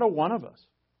 Not a one of us.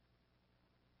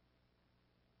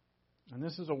 And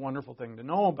this is a wonderful thing to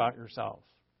know about yourself,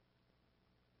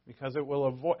 because it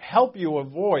will help you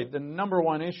avoid the number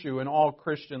one issue in all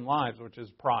Christian lives, which is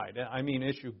pride. I mean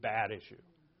bad issue.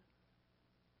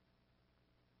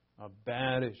 A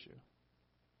bad issue.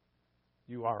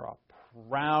 You are a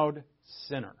proud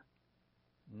sinner.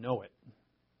 Know it.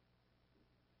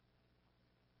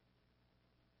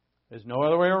 There's no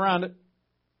other way around it.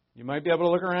 You might be able to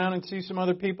look around and see some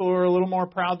other people who are a little more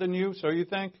proud than you, so you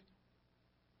think.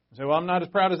 You say, well, I'm not as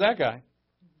proud as that guy.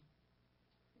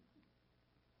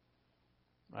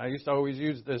 I used to always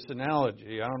use this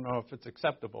analogy. I don't know if it's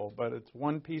acceptable, but it's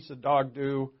one piece of dog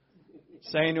do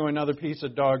saying to another piece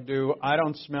of dog do, I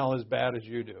don't smell as bad as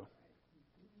you do.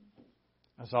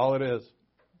 That's all it is.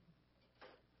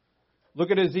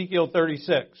 Look at Ezekiel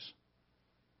 36.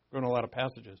 We're going to a lot of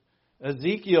passages.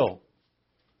 Ezekiel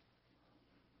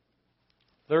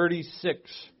 36.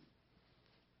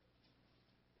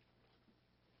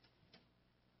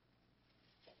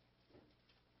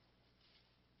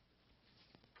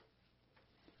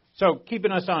 So,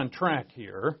 keeping us on track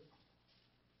here,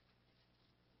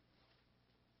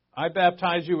 I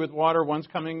baptize you with water. One's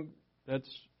coming that's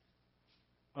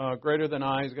greater than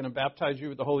I. He's going to baptize you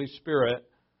with the Holy Spirit.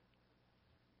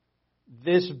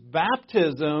 This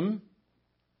baptism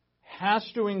has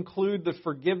to include the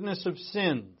forgiveness of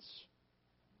sins.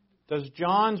 Does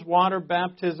John's water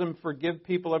baptism forgive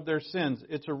people of their sins?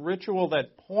 It's a ritual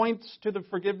that points to the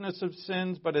forgiveness of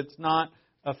sins, but it's not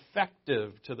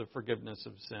effective to the forgiveness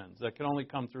of sins. That can only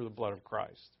come through the blood of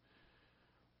Christ.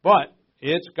 But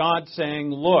it's God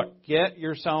saying, look, get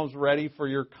yourselves ready for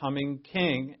your coming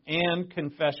King and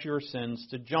confess your sins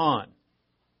to John.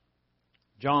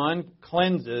 John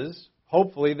cleanses.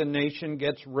 Hopefully the nation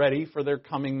gets ready for their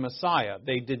coming Messiah.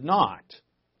 They did not,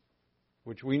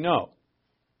 which we know.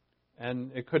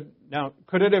 And could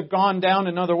it have gone down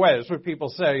another way? That's what people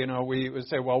say. You know, we would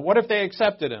say, well, what if they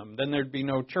accepted him? Then there'd be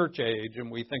no church age. And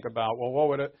we think about, well, what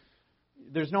would it?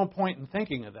 There's no point in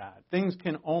thinking of that. Things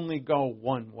can only go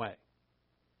one way.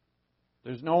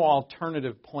 There's no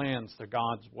alternative plans to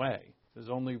God's way. There's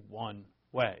only one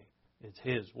way. It's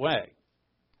His way.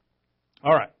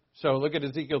 All right. So look at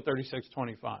Ezekiel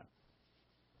 36:25.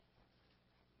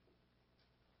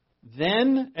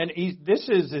 Then, this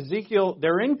is Ezekiel,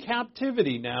 they're in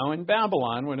captivity now in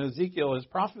Babylon when Ezekiel is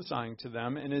prophesying to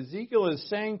them. And Ezekiel is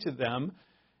saying to them,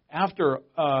 after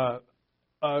a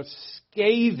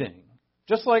scathing,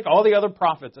 just like all the other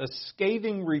prophets, a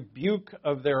scathing rebuke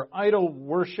of their idol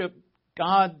worship,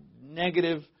 God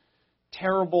negative,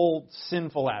 terrible,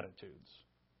 sinful attitudes.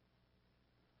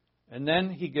 And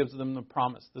then he gives them the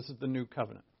promise. This is the new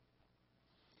covenant.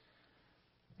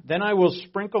 Then I will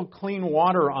sprinkle clean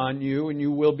water on you, and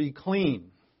you will be clean.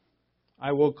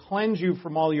 I will cleanse you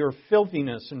from all your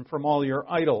filthiness and from all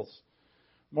your idols.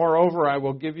 Moreover, I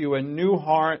will give you a new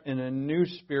heart and a new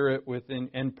spirit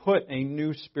within, and put a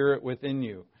new spirit within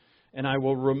you. And I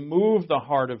will remove the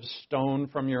heart of stone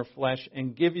from your flesh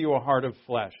and give you a heart of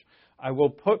flesh. I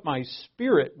will put my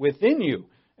spirit within you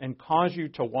and cause you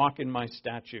to walk in my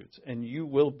statutes, and you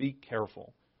will be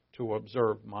careful to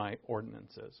observe my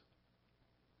ordinances.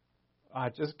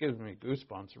 It just gives me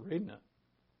goosebumps reading it.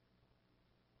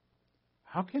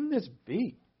 How can this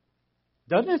be?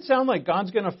 Doesn't it sound like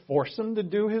God's going to force them to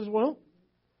do His will?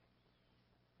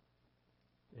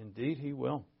 Indeed, He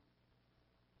will.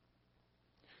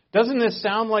 Doesn't this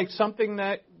sound like something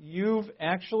that you've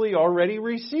actually already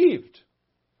received?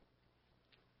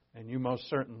 And you most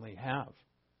certainly have.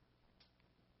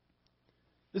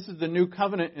 This is the new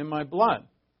covenant in my blood.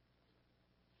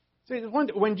 See,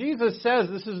 when Jesus says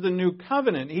this is the new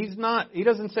covenant, he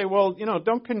doesn't say, well,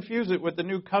 don't confuse it with the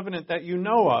new covenant that you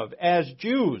know of as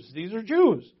Jews. These are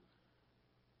Jews.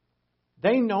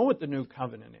 They know what the new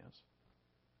covenant is.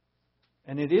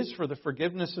 And it is for the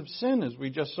forgiveness of sin, as we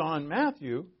just saw in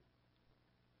Matthew.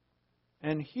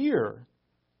 And here,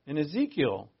 in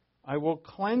Ezekiel, I will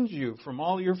cleanse you from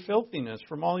all your filthiness,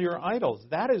 from all your idols.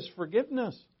 That is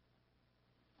forgiveness.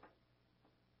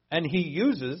 And he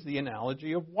uses the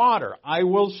analogy of water. I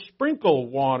will sprinkle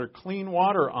water, clean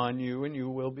water on you, and you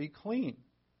will be clean.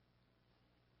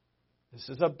 This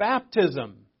is a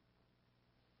baptism.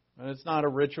 And it's not a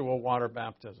ritual water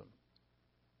baptism.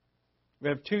 We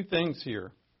have two things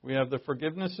here. We have the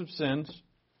forgiveness of sins,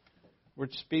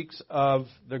 which speaks of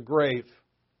the grave.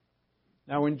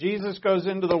 Now, when Jesus goes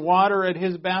into the water at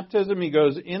his baptism, he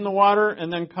goes in the water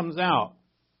and then comes out.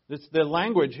 The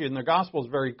language in the gospel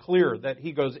is very clear that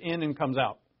he goes in and comes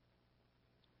out.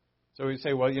 So we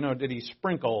say, well, did he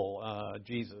sprinkle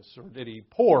Jesus or did he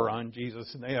pour on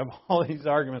Jesus? And they have all these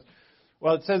arguments.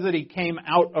 Well, it says that he came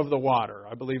out of the water.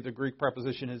 I believe the Greek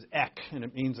preposition is ek, and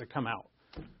it means to come out.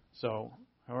 So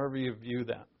however you view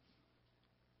that.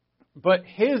 But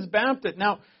his baptism,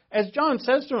 now, as John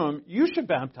says to him, you should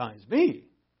baptize me.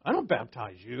 I don't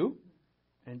baptize you.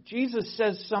 And Jesus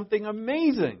says something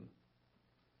amazing.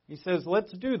 He says,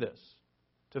 let's do this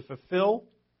to fulfill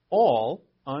all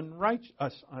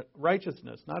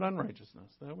righteousness, not unrighteousness.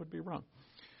 That would be wrong.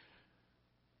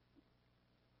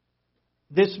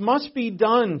 This must be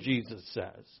done, Jesus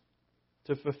says,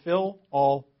 to fulfill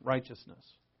all righteousness.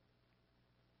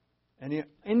 And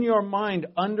in your mind,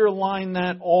 underline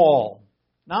that all.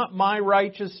 Not my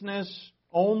righteousness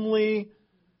only,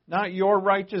 not your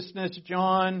righteousness,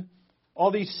 John. All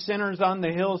these sinners on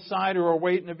the hillside who are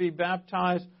waiting to be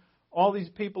baptized. All these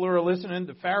people who are listening,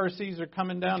 the Pharisees are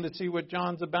coming down to see what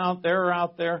John's about. They're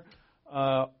out there.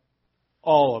 All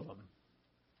of them.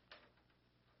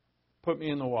 Put me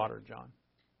in the water, John.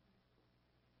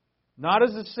 Not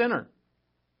as a sinner.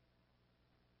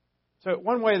 So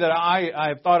one way that I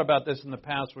have thought about this in the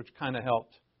past, which kind of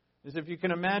helped, is if you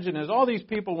can imagine, as all these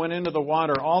people went into the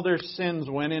water, all their sins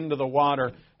went into the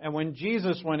water, and when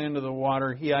Jesus went into the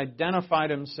water, he identified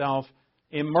himself,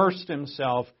 immersed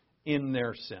himself in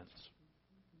their sins.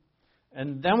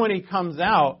 And then when he comes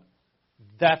out,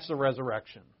 that's the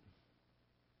resurrection.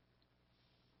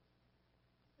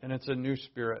 And it's a new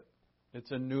spirit. It's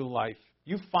a new life.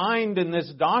 You find in this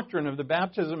doctrine of the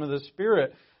baptism of the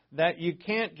Spirit that you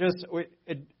can't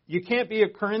be a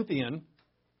Corinthian.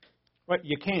 Well,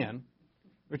 you can,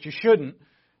 but you shouldn't.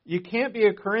 You can't be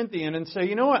a Corinthian and say,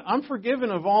 you know what, I'm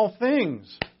forgiven of all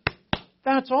things.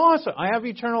 That's awesome. I have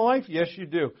eternal life. Yes, you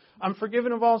do. I'm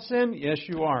forgiven of all sin. Yes,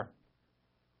 you are.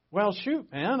 Well, shoot,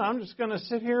 man, I'm just going to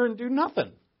sit here and do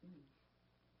nothing.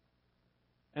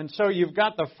 And so you've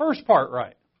got the first part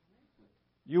right.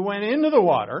 You went into the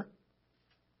water,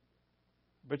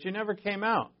 but you never came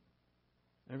out.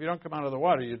 And if you don't come out of the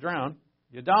water, you drown.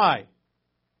 You die.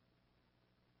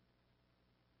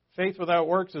 Faith without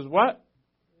works is what?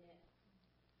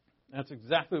 That's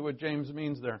exactly what James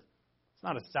means there. It's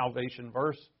not a salvation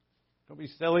verse. Don't be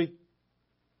silly.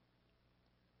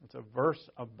 It's a verse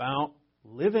about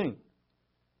living.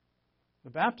 The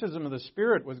baptism of the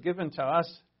Spirit was given to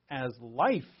us as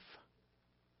life.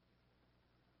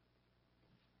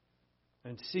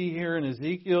 And see here in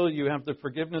Ezekiel, you have the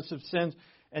forgiveness of sins.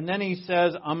 And then he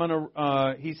says,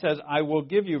 I will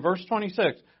give you, verse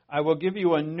 26, I will give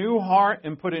you a new heart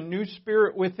and put a new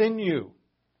spirit within you.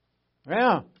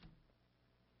 Yeah.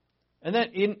 And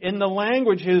then in the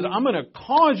language is, I'm going to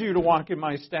cause you to walk in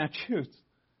my statutes.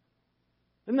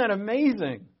 Isn't that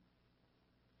amazing?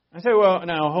 I say, well,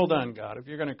 now, hold on, God. If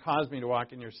you're going to cause me to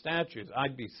walk in your statutes,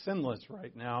 I'd be sinless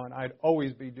right now, and I'd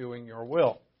always be doing your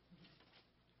will.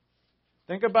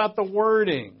 Think about the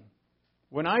wording.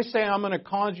 When I say I'm going to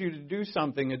cause you to do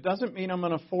something, it doesn't mean I'm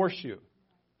going to force you.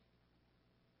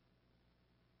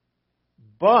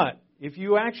 But if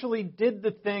you actually did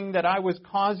the thing that I was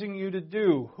causing you to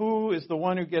do, who is the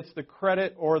one who gets the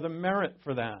credit or the merit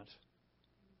for that?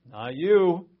 Not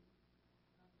you.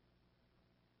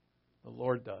 The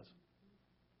Lord does.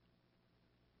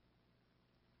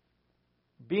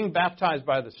 Being baptized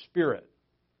by the Spirit,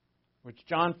 which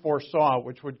John foresaw,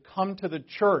 which would come to the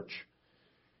church.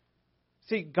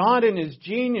 See, God in His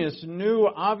genius knew,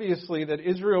 obviously, that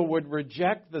Israel would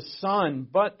reject the Son,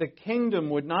 but the kingdom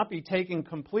would not be taken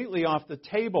completely off the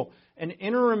table. An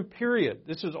interim period.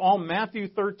 This is all Matthew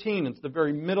 13. It's the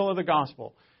very middle of the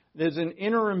gospel. There's an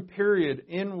interim period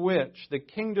in which the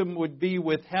kingdom would be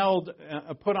withheld,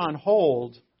 put on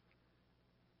hold,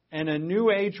 and a new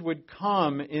age would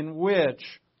come in which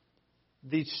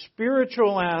the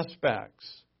spiritual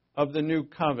aspects of the new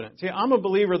covenant. See, I'm a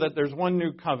believer that there's one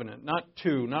new covenant, not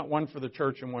two, not one for the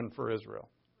church and one for Israel.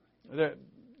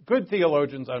 Good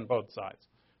theologians on both sides.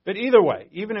 But either way,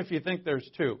 even if you think there's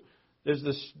two, there's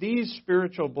these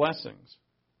spiritual blessings.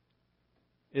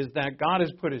 Is that God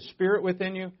has put His Spirit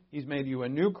within you, He's made you a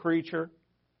new creature,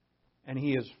 and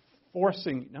He is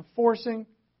causing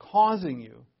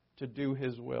you to do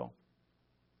His will.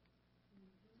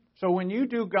 So when you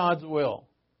do God's will,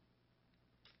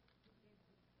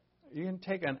 you can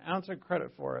take an ounce of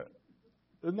credit for it.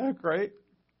 Isn't that great?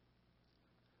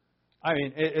 I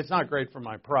mean, it's not great for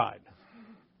my pride.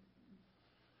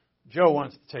 Joe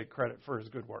wants to take credit for his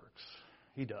good works.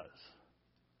 He does.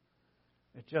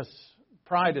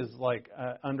 Pride is like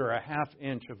under a half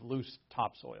inch of loose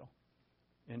topsoil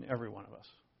in every one of us.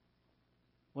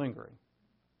 Lingering,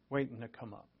 waiting to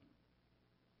come up.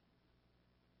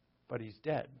 But he's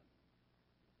dead.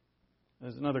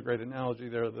 There's another great analogy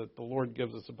there that the Lord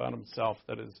gives us about Himself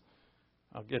that is,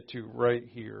 I'll get to right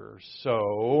here.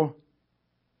 So,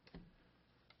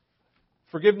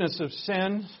 forgiveness of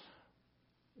sin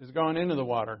is going into the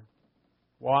water.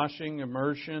 Washing,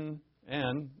 immersion,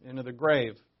 and into the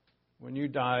grave. When He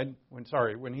died,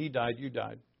 you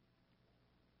died.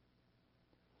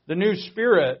 The new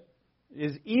Spirit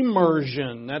is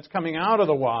immersion. That's coming out of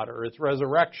the water. It's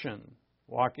resurrection,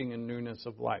 walking in newness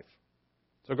of life.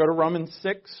 So go to Romans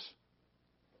 6,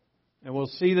 and we'll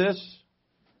see this.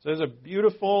 So there's a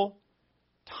beautiful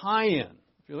tie-in.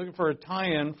 If you're looking for a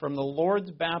tie-in from the Lord's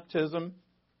baptism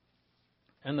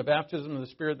and the baptism of the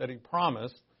Spirit that He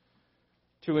promised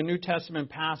to a New Testament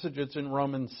passage, it's in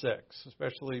Romans 6,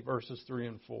 especially verses 3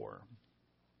 and 4.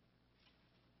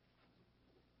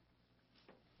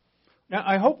 Now,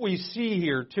 I hope we see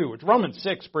here, too, which Romans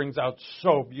 6 brings out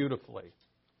so beautifully.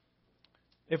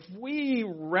 If we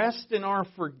rest in our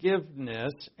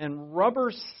forgiveness and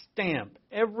rubber stamp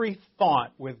every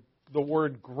thought with the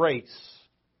word grace,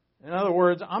 in other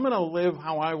words, I'm going to live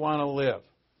how I want to live.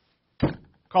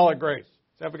 Call it grace.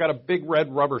 So I've got a big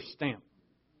red rubber stamp.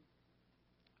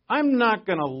 I'm not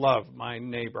going to love my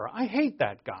neighbor. I hate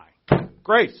that guy.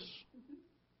 Grace.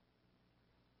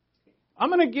 I'm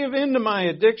going to give in to my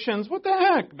addictions. What the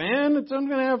heck, man? I'm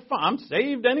going to have fun. I'm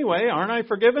saved anyway. Aren't I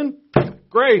forgiven?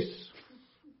 Grace.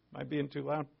 Am I being too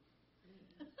loud?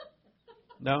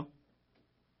 No?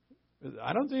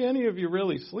 I don't see any of you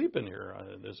really sleeping here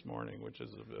this morning, which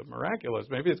is miraculous.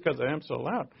 Maybe it's because I am so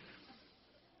loud.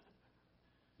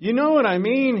 You know what I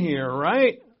mean here,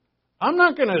 right? I'm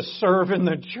not going to serve in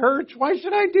the church. Why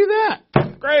should I do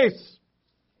that? Grace.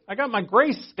 I got my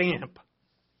grace stamp.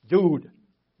 Dude,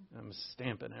 I'm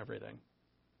stamping everything.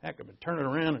 Heck, I'm going to turn it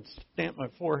around and stamp my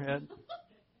forehead.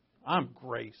 I'm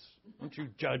grace. Don't you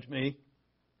judge me.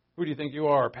 Who do you think you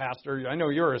are, pastor? I know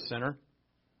you're a sinner.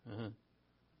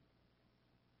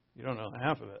 You don't know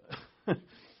half of it.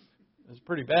 It's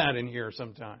pretty bad in here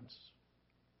sometimes.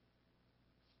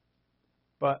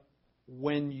 But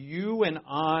when you and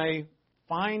I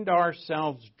find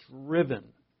ourselves driven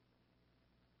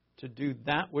to do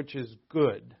that which is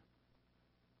good,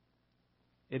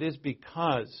 it is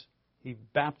because He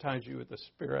baptized you with the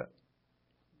Spirit.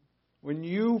 When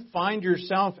you find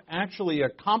yourself actually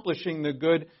accomplishing the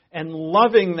good and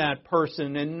loving that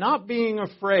person and not being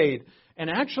afraid and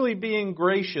actually being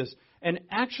gracious and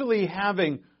actually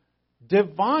having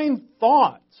divine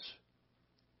thoughts,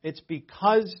 it's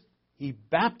because He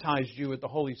baptized you with the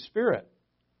Holy Spirit.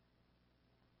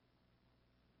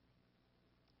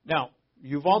 Now,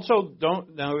 you've also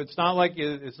it's not like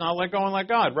going like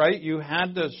God, right? You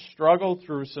had to struggle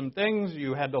through some things.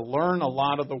 You had to learn a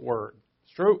lot of the Word.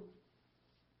 It's true.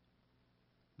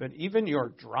 But even your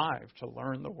drive to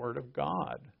learn the Word of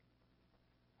God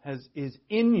is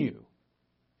in you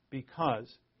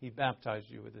because He baptized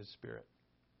you with His Spirit.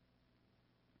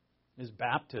 His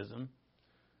baptism,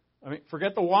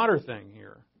 forget the water thing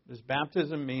here. This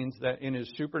baptism means that in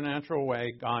His supernatural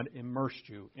way, God immersed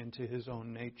you into His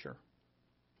own nature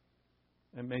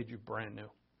and made you brand new.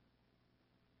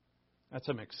 That's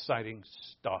some exciting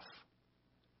stuff.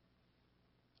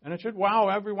 And it should wow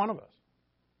every one of us.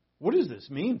 What does this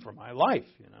mean for my life,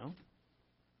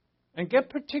 And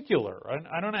get particular.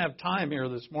 I don't have time here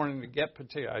this morning to get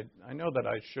particular. I know that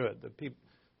I should.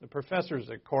 The professors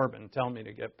at Corbin tell me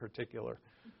to get particular.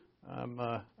 I'm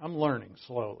learning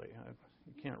slowly.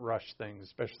 You can't rush things,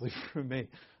 especially for me.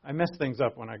 I mess things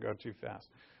up when I go too fast.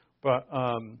 But,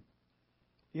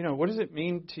 what does it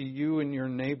mean to you and your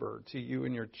neighbor, to you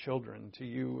and your children, to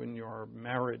you and your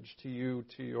marriage, to you,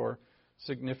 to your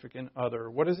significant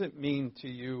other? What does it mean to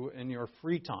you in your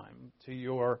free time, to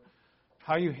your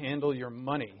how you handle your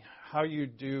money, how you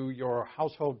do your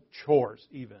household chores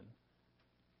even.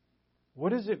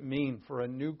 What does it mean for a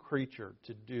new creature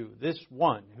to do? This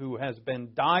one who has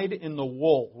been dyed in the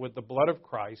wool with the blood of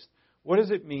Christ, what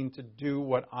does it mean to do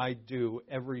what I do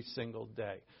every single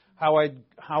day? How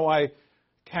I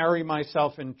carry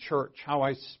myself in church, how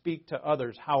I speak to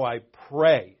others, how I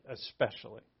pray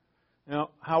especially. You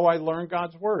know, how I learn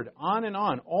God's Word, on and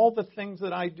on. All the things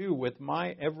that I do with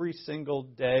my every single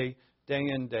day, day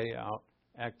in, day out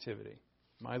activity,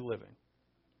 my living.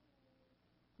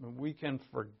 And we can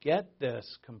forget this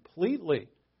completely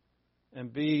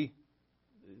and be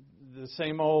the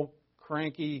same old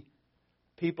cranky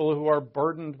people who are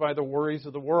burdened by the worries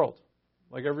of the world,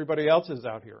 like everybody else is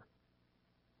out here.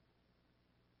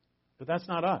 But that's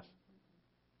not us.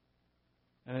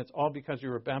 And it's all because you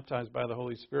were baptized by the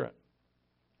Holy Spirit.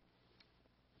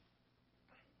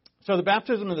 So the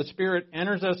baptism of the Spirit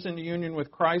enters us into union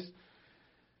with Christ.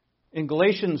 In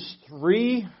Galatians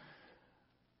 3,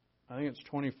 I think it's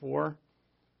 24,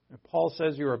 Paul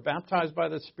says you are baptized by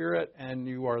the Spirit and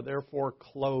you are therefore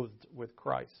clothed with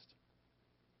Christ.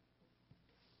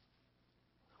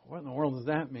 What in the world does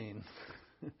that mean?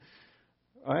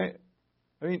 Right?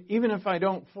 I mean, even if I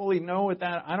don't fully know what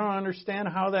that, I don't understand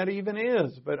how that even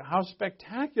is. But how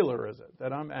spectacular is it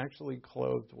that I'm actually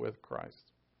clothed with Christ?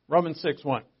 Romans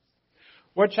 6:1.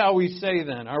 What shall we say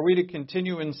then? Are we to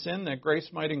continue in sin that grace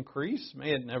might increase?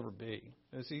 May it never be.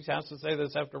 He has to say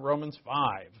this after Romans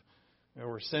 5.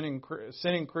 Where sin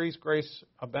increased, grace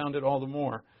abounded all the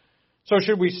more. So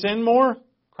should we sin more?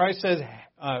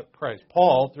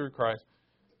 Paul, through Christ.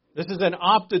 This is an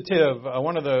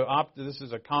optative. This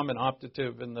is a common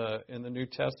optative in the New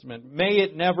Testament. May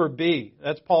it never be.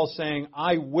 That's Paul saying,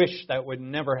 I wish that would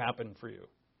never happen for you.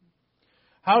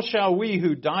 How shall we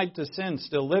who died to sin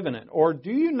still live in it? Or do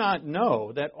you not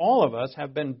know that all of us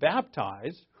have been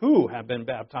baptized, who have been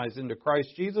baptized into Christ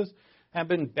Jesus, have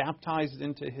been baptized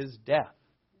into His death?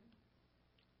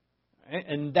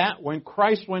 And that when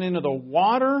Christ went into the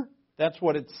water, that's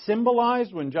what it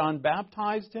symbolized when John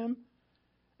baptized Him.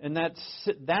 And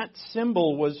that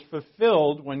symbol was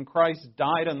fulfilled when Christ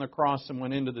died on the cross and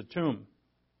went into the tomb.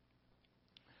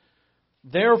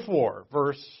 Therefore,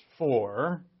 verse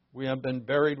 4, we have been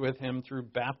buried with Him through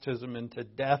baptism into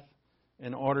death,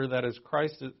 in order that as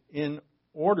Christ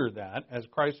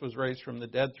was raised from the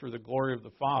dead through the glory of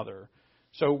the Father,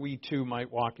 so we too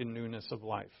might walk in newness of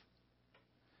life.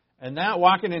 And that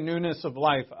walking in newness of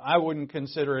life, I wouldn't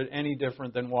consider it any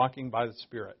different than walking by the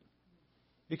Spirit.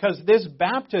 Because this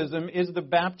baptism is the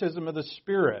baptism of the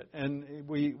Spirit. And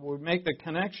we make the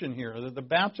connection here that the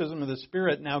baptism of the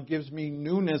Spirit now gives me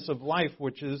newness of life,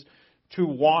 which is to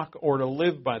walk or to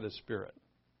live by the Spirit.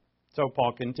 So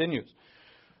Paul continues.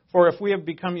 For if we have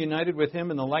become united with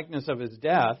Him in the likeness of His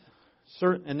death,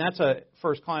 and that's a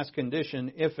first-class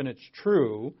condition, if and it's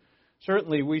true,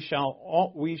 certainly we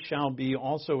shall be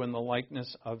also in the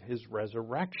likeness of His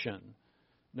resurrection.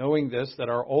 Knowing this, that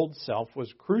our old self was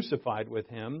crucified with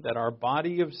Him, that our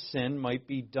body of sin might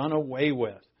be done away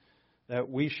with, that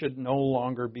we should no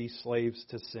longer be slaves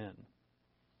to sin.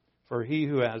 For he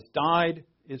who has died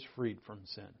is freed from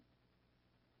sin.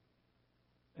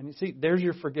 And you see, there's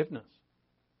your forgiveness.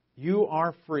 You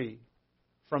are free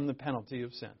from the penalty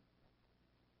of sin.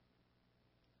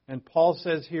 And Paul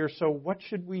says here, so what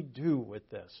should we do with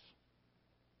this?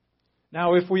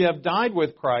 Now, if we have died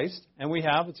with Christ, and we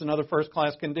have, it's another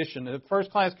first-class condition. The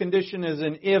first-class condition is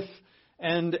an if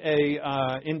and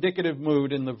a indicative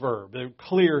mood in the verb. They're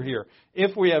clear here.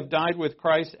 If we have died with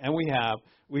Christ, and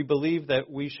we believe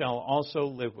that we shall also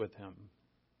live with Him.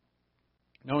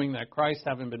 Knowing that Christ,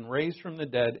 having been raised from the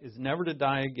dead, is never to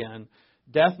die again,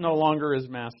 death no longer is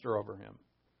master over Him,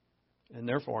 and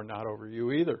therefore not over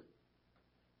you either.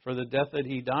 For the death that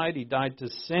He died to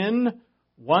sin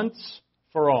once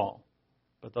for all.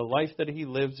 But the life that He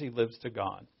lives to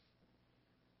God.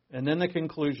 And then the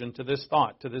conclusion to this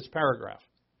thought, to this paragraph.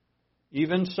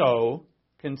 Even so,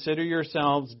 consider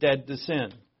yourselves dead to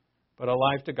sin, but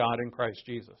alive to God in Christ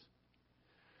Jesus.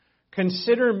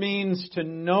 Consider means to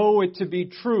know it to be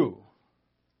true.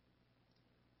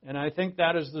 And I think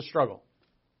that is the struggle.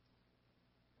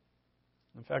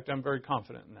 In fact, I'm very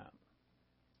confident in that.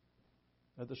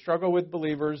 That the struggle with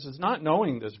believers is not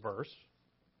knowing this verse,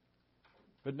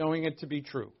 but knowing it to be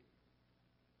true.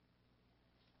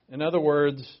 In other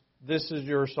words, this is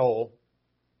your soul.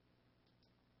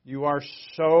 You are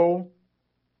so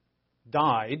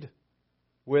died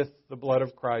with the blood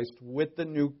of Christ, with the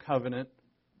new covenant,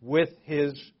 with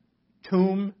His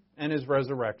tomb and His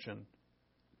resurrection,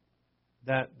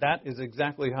 that is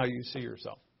exactly how you see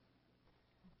yourself.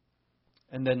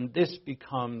 And then this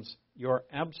becomes your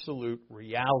absolute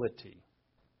reality.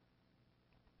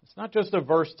 It's not just a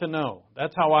verse to know.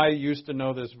 That's how I used to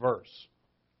know this verse.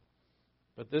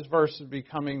 But this verse is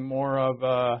becoming more of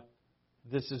a,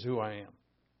 this is who I am.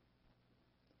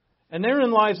 And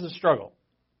therein lies the struggle.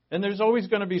 And there's always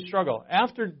going to be struggle.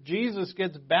 After Jesus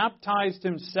gets baptized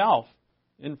himself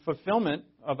in fulfillment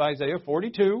of Isaiah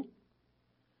 42,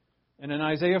 and in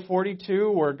Isaiah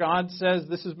 42 where God says,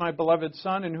 this is my beloved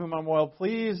Son in whom I'm well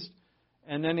pleased,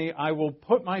 and then I will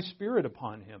put my Spirit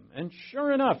upon him. And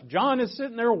sure enough, John is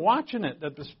sitting there watching it,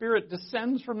 that the Spirit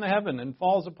descends from the heaven and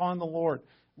falls upon the Lord.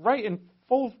 Right in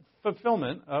full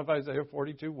fulfillment of Isaiah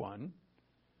 42:1.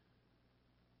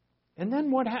 And then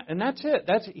what happens? And that's it.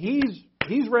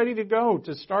 He's ready to go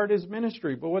to start his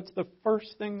ministry. But what's the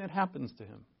first thing that happens to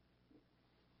him?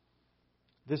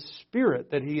 The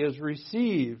Spirit that he has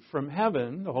received from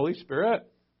heaven, the Holy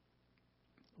Spirit,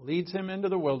 leads him into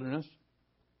the wilderness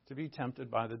to be tempted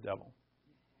by the devil.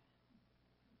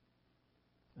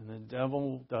 And the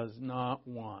devil does not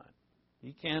want.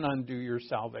 He can't undo your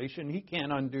salvation. He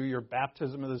can't undo your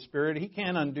baptism of the Spirit. He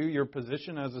can't undo your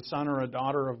position as a son or a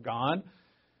daughter of God.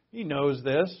 He knows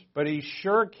this, but he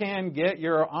sure can get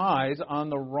your eyes on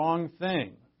the wrong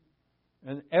thing.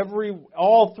 And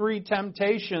all three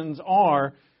temptations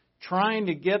are trying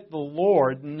to get the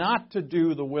Lord not to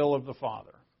do the will of the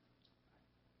Father.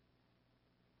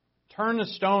 Turn the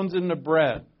stones into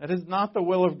bread. That is not the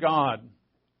will of God.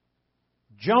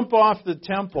 Jump off the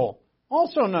temple.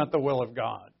 Also not the will of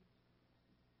God.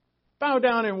 Bow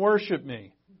down and worship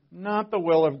me. Not the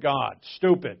will of God.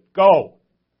 Stupid. Go.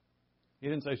 He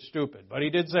didn't say stupid, but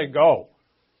he did say go.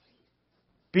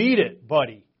 Beat it,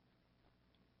 buddy.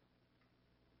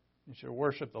 You should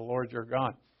worship the Lord your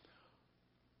God.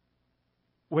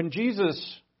 When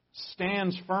Jesus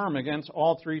stands firm against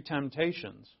all three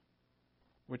temptations,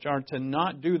 which are to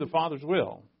not do the Father's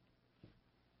will,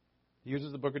 he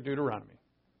uses the book of Deuteronomy.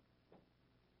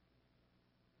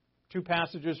 2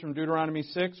 passages from Deuteronomy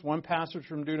 6, 1 passage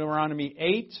from Deuteronomy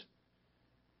 8,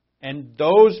 and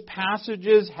those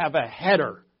passages have a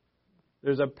header.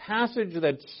 There's a passage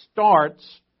that starts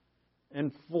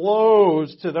and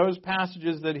flows to those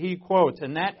passages that he quotes.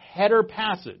 And that header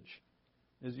passage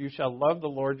is, you shall love the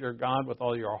Lord your God with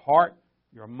all your heart,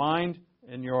 your mind,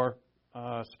 and your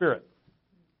spirit.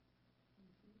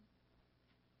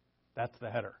 That's the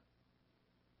header.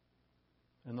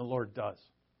 And the Lord does.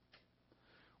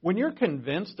 When you're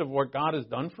convinced of what God has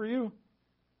done for you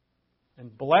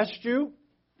and blessed you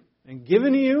and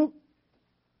given you,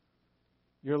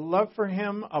 your love for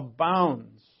Him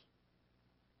abounds.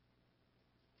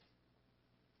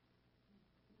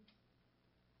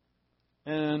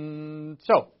 And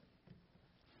so,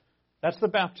 that's the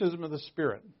baptism of the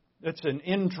Spirit. It's an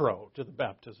intro to the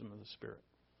baptism of the Spirit.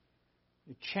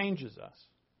 It changes us.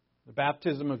 The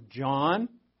baptism of John,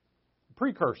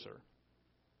 precursor.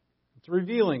 It's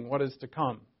revealing what is to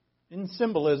come. In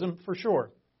symbolism, for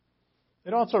sure.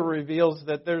 It also reveals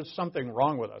that there's something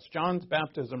wrong with us. John's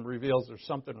baptism reveals there's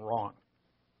something wrong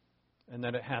and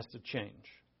that it has to change.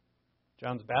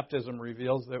 John's baptism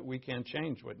reveals that we can't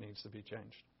change what needs to be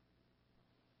changed.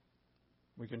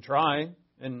 We can try,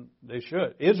 and they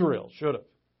should. Israel should have.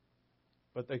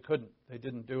 But they couldn't. They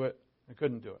didn't do it. They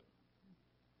couldn't do it.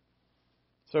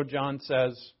 So John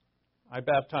says, I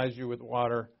baptize you with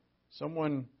water.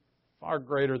 Someone far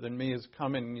greater than me is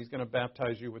coming, and he's going to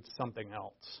baptize you with something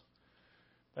else.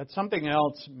 That something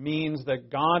else means that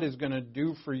God is going to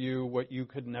do for you what you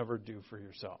could never do for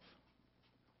yourself.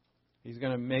 He's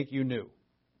going to make you new.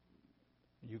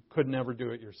 You could never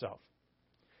do it yourself.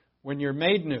 When you're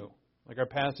made new, like our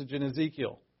passage in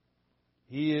Ezekiel,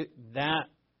 that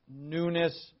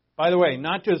newness, by the way,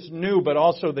 not just new, but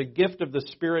also the gift of the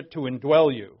Spirit to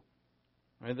indwell you.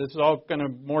 Right, this is all going to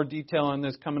more detail on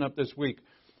this coming up this week.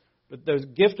 But the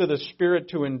gift of the Spirit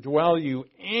to indwell you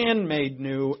and made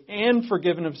new and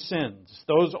forgiven of sins.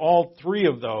 All three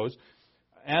of those,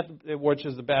 which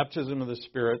is the baptism of the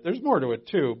Spirit. There's more to it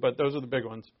too, but those are the big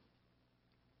ones.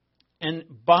 And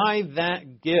by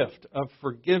that gift of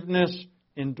forgiveness,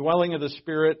 indwelling of the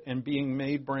Spirit, and being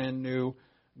made brand new,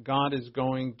 God is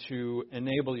going to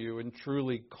enable you and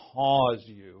truly cause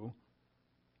you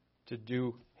to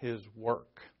do His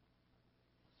work.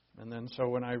 And then so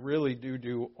when I really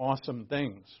do awesome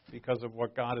things because of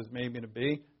what God has made me to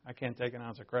be, I can't take an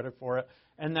ounce of credit for it.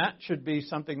 And that should be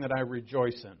something that I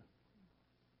rejoice in.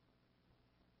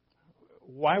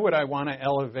 Why would I want to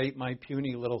elevate my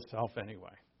puny little self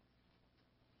anyway?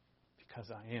 Because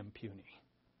I am puny.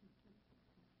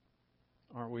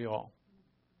 Aren't we all?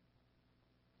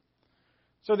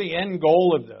 So the end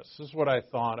goal of this is what I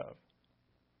thought of.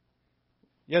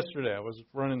 Yesterday I was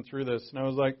running through this, and I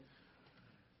was like,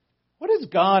 what is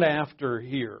God after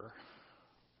here?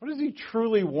 What does He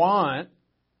truly want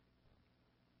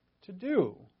to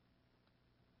do?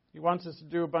 He wants us to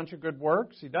do a bunch of good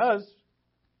works. He does.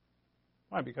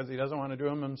 Why? Because He doesn't want to do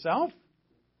them Himself?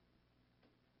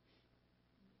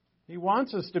 He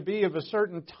wants us to be of a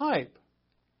certain type.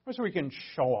 So we can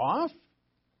show off.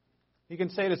 He can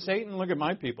say to Satan, look at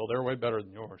my people, they're way better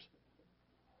than yours.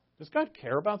 Does God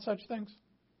care about such things?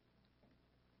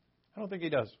 I don't think He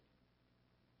does.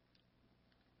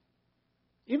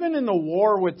 Even in the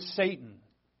war with Satan,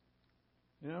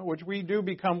 which we do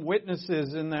become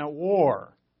witnesses in that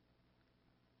war.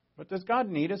 But does God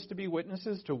need us to be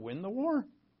witnesses to win the war?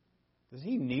 Does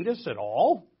He need us at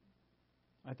all?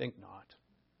 I think not.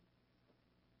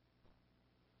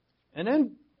 And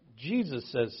then Jesus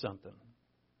says something.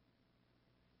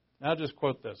 I'll just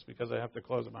quote this because I have to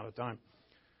close. I'm out of time.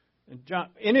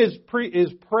 In his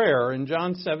prayer in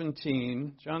John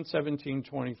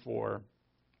 17:24,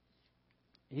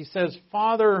 he says,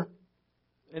 Father,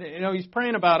 and he's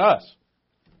praying about us.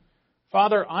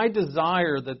 Father, I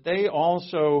desire that they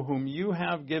also whom you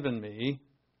have given me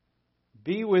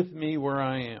be with me where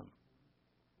I am,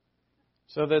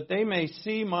 so that they may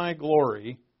see my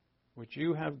glory, which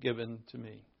you have given to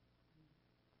me.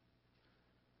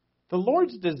 The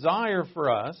Lord's desire for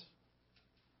us,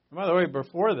 and by the way,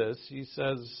 before this, He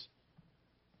says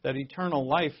that eternal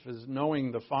life is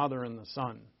knowing the Father and the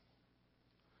Son.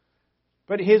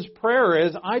 But His prayer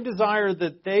is, I desire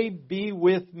that they be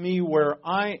with me where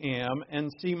I am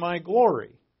and see my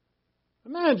glory.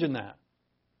 Imagine that.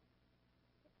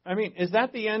 I mean, is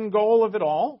that the end goal of it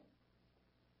all?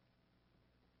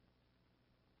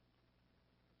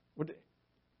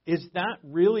 Is that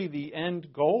really the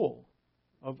end goal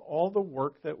of all the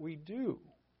work that we do?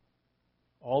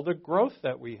 All the growth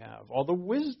that we have, all the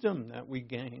wisdom that we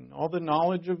gain, all the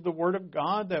knowledge of the Word of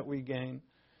God that we gain,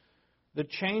 the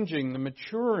changing, the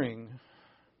maturing.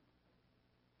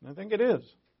 I think it is.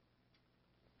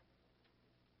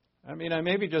 I mean, I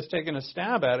may be just taking a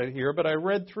stab at it here, but I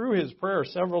read through his prayer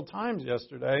several times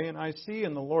yesterday, and I see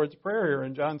in the Lord's Prayer here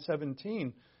in John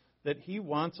 17 that He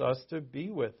wants us to be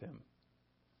with Him,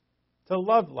 to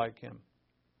love like Him,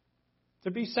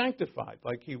 to be sanctified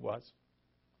like He was.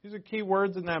 These are key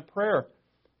words in that prayer.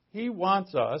 He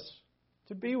wants us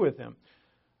to be with Him.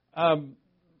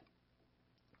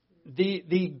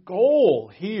 The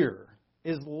goal here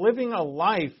is living a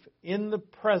life in the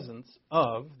presence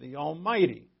of the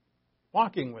Almighty,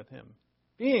 walking with Him,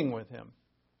 being with Him.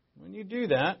 When you do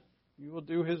that, you will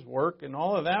do His work, and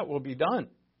all of that will be done.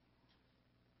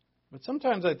 But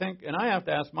sometimes I think, and I have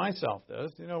to ask myself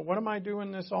this, what am I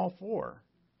doing this all for?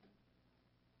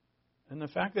 And the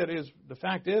fact is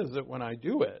that when I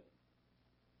do it,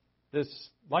 this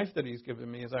life that He's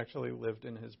given me is actually lived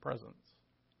in His presence.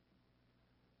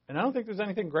 And I don't think there's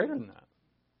anything greater than that.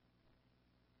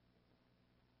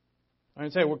 I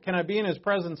would say, well, can I be in His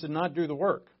presence and not do the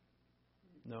work?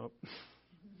 No.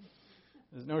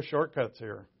 There's no shortcuts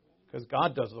here, because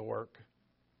God does the work.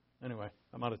 Anyway,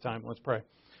 I'm out of time. Let's pray.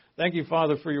 Thank you,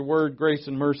 Father, for your word, grace,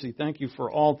 and mercy. Thank you for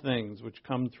all things which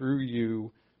come through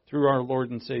you, through our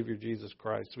Lord and Savior, Jesus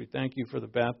Christ. We thank you for the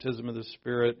baptism of the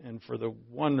Spirit and for the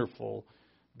wonderful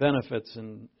benefits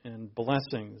and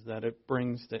blessings that it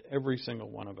brings to every single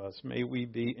one of us. May we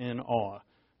be in awe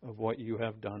of what you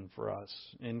have done for us.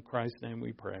 In Christ's name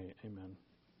we pray. Amen.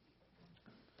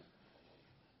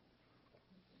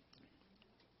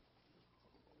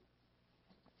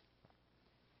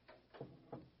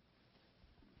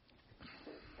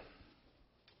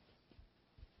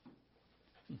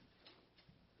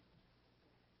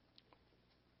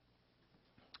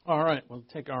 All right, we'll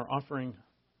take our offering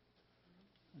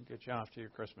and get you off to your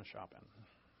Christmas shopping.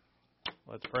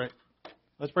 Let's pray.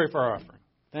 Let's pray for our offering.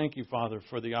 Thank you, Father,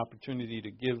 for the opportunity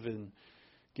to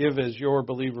give as your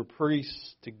believer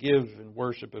priests, to give in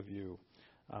worship of you.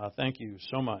 Thank you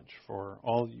so much for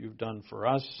all you've done for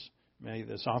us. May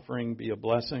this offering be a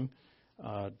blessing,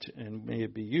 and may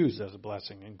it be used as a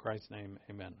blessing. In Christ's name,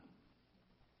 amen.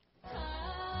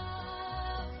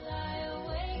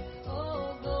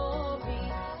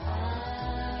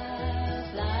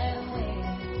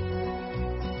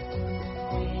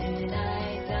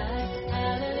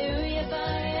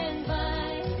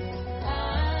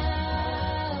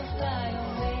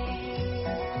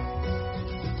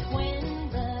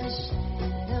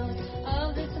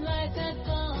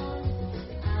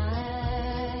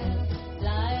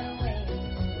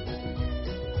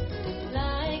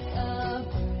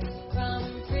 From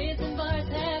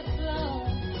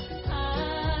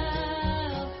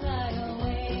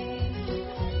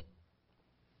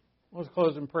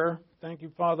close in prayer. Thank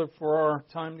you, Father, for our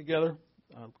time together.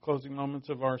 Closing moments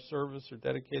of our service are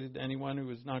dedicated to anyone who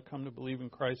has not come to believe in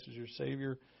Christ as your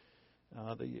Savior.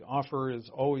 The offer is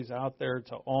always out there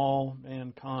to all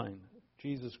mankind.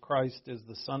 Jesus Christ is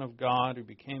the Son of God who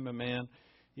became a man.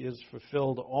 He has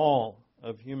fulfilled all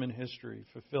of human history,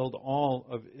 fulfilled all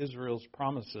of Israel's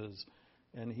promises,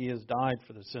 and He has died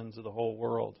for the sins of the whole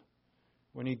world.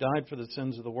 When He died for the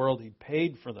sins of the world, He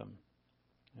paid for them.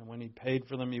 And when He paid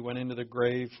for them, He went into the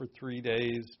grave for 3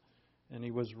 days, and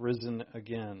He was risen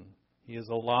again. He is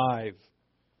alive.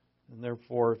 And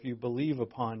therefore, if you believe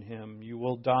upon Him, you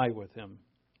will die with Him,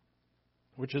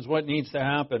 which is what needs to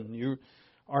happen.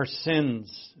 Our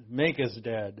sins make us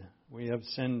dead. We have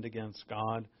sinned against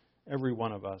God, every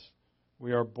one of us.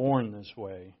 We are born this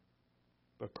way.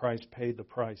 But Christ paid the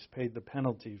price, paid the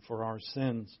penalty for our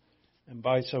sins. And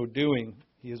by so doing,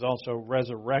 He is also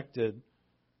resurrected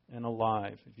and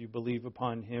alive. If you believe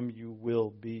upon Him, you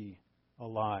will be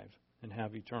alive and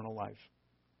have eternal life.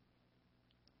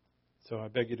 So I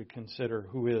beg you to consider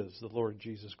who is the Lord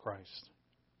Jesus Christ.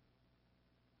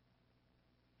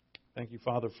 Thank you,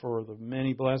 Father, for the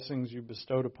many blessings you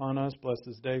bestowed upon us. Bless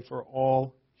this day for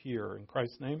all here. In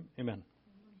Christ's name, amen.